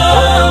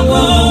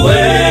wangu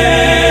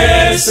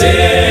wese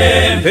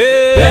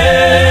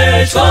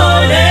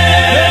petone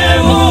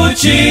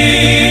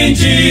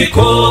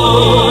muchinjiko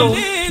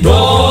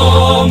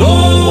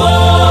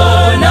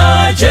ndomuona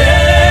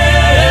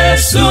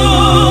Jesu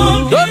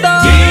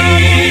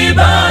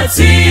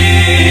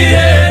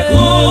ndibatsire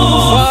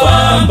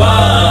kufamba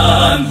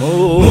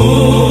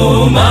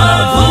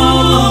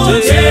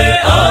mumavute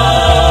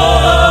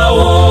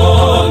awo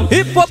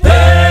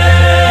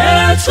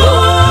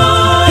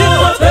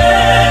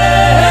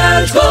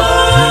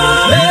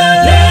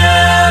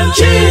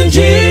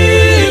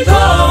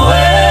mchinjiko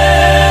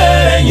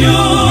wenyu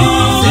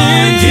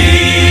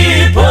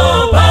ndipo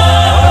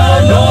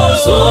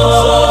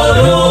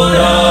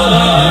panozorora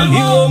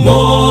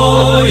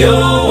moyo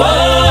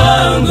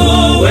wangu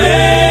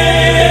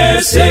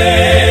wese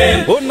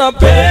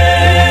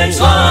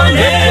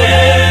petone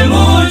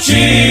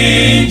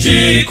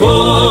muchinjiko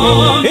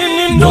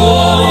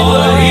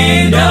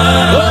ndorinda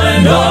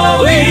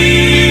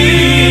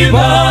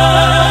ndoiva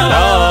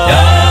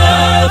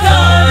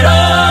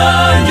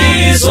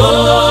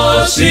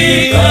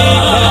yakazosvika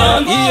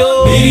iyo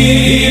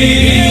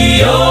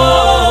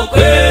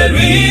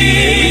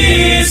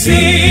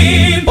kwerwizi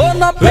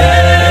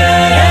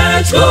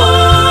petyo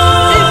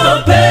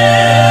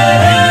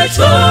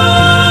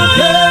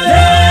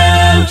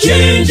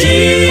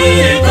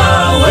nemchinjika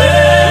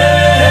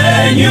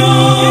wenyu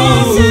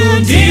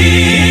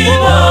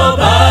ndipo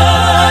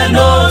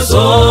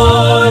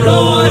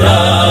panozorora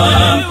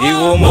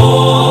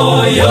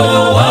moyo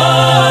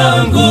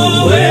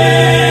wangu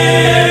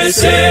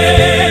wese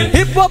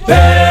Hip-hop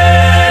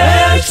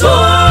Petro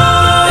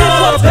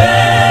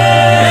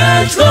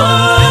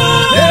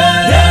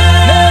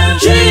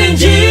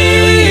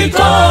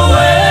Chinjiko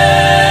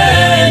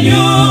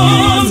wenyu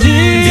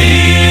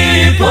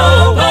ndipo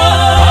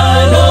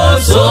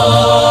panosorola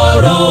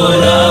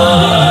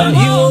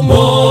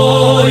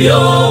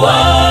moyo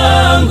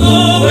wangu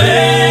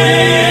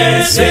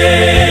wese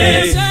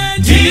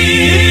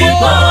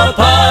ndipo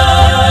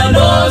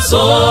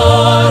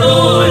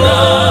panosorola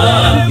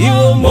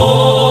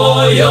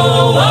moyo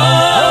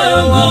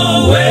wangu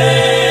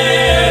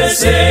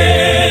wese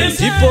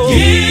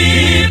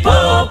ndipo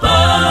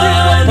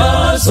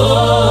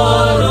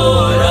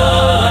panosorola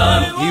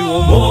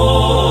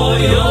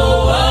moyo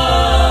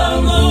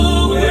wangu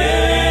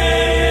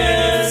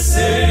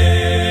wese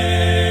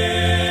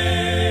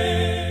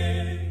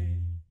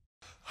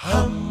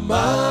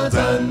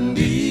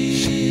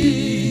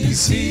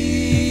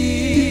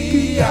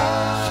Hamadandisia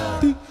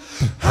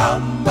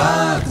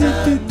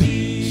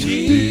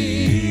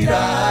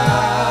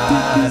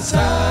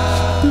Hamadandirasa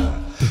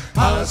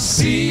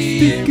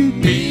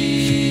Asimbi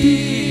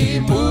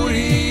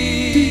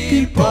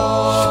muripo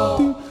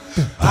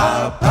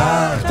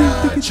Apata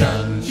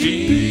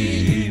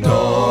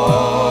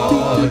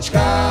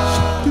Chanjinochka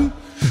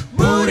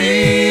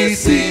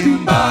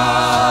Murisimba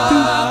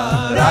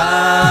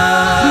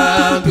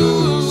Ragu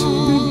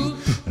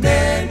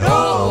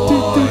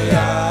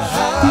Nenoya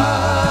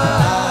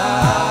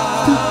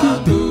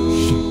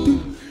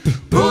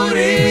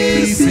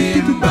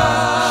Murisimba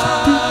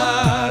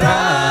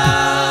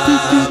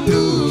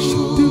Ragu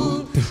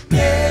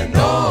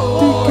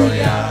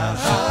Nenoya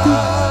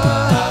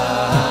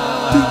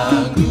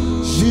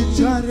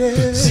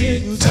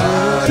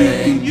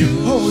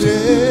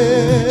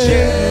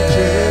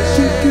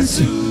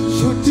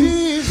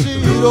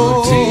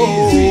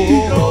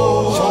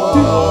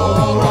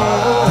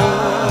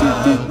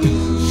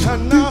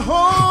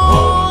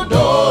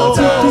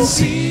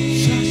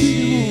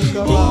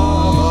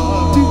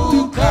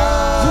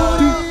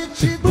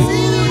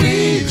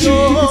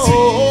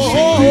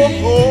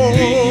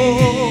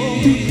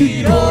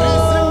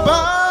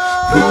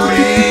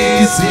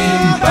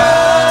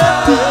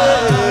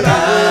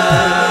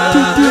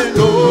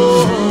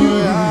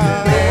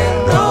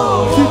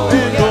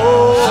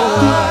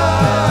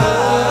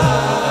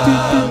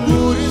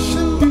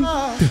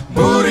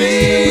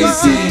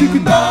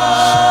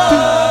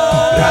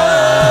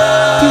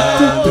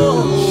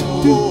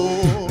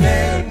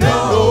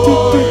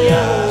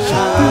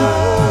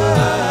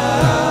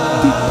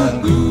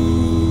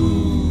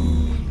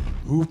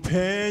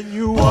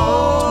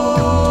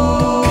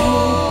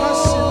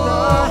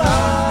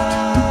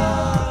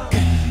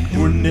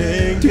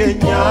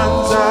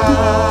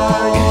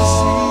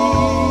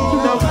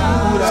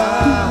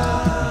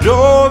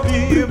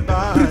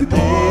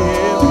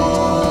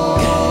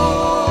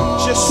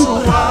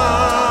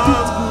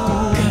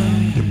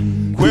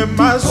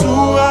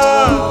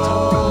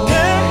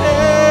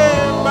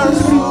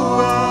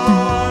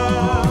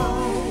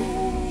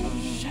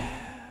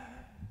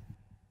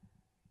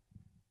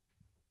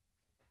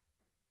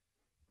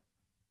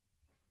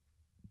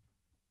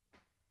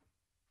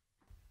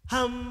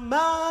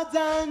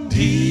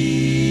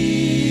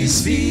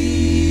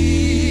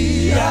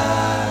Hamadandisia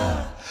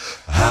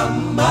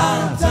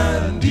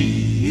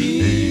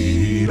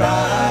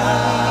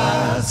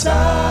Hamadandirasa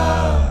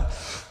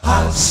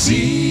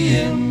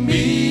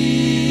Asimbi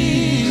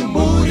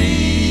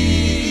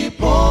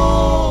muripo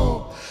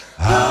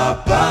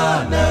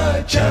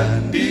Apana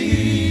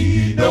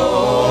Chandido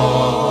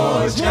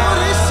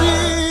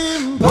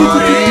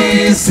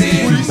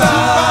Murisimba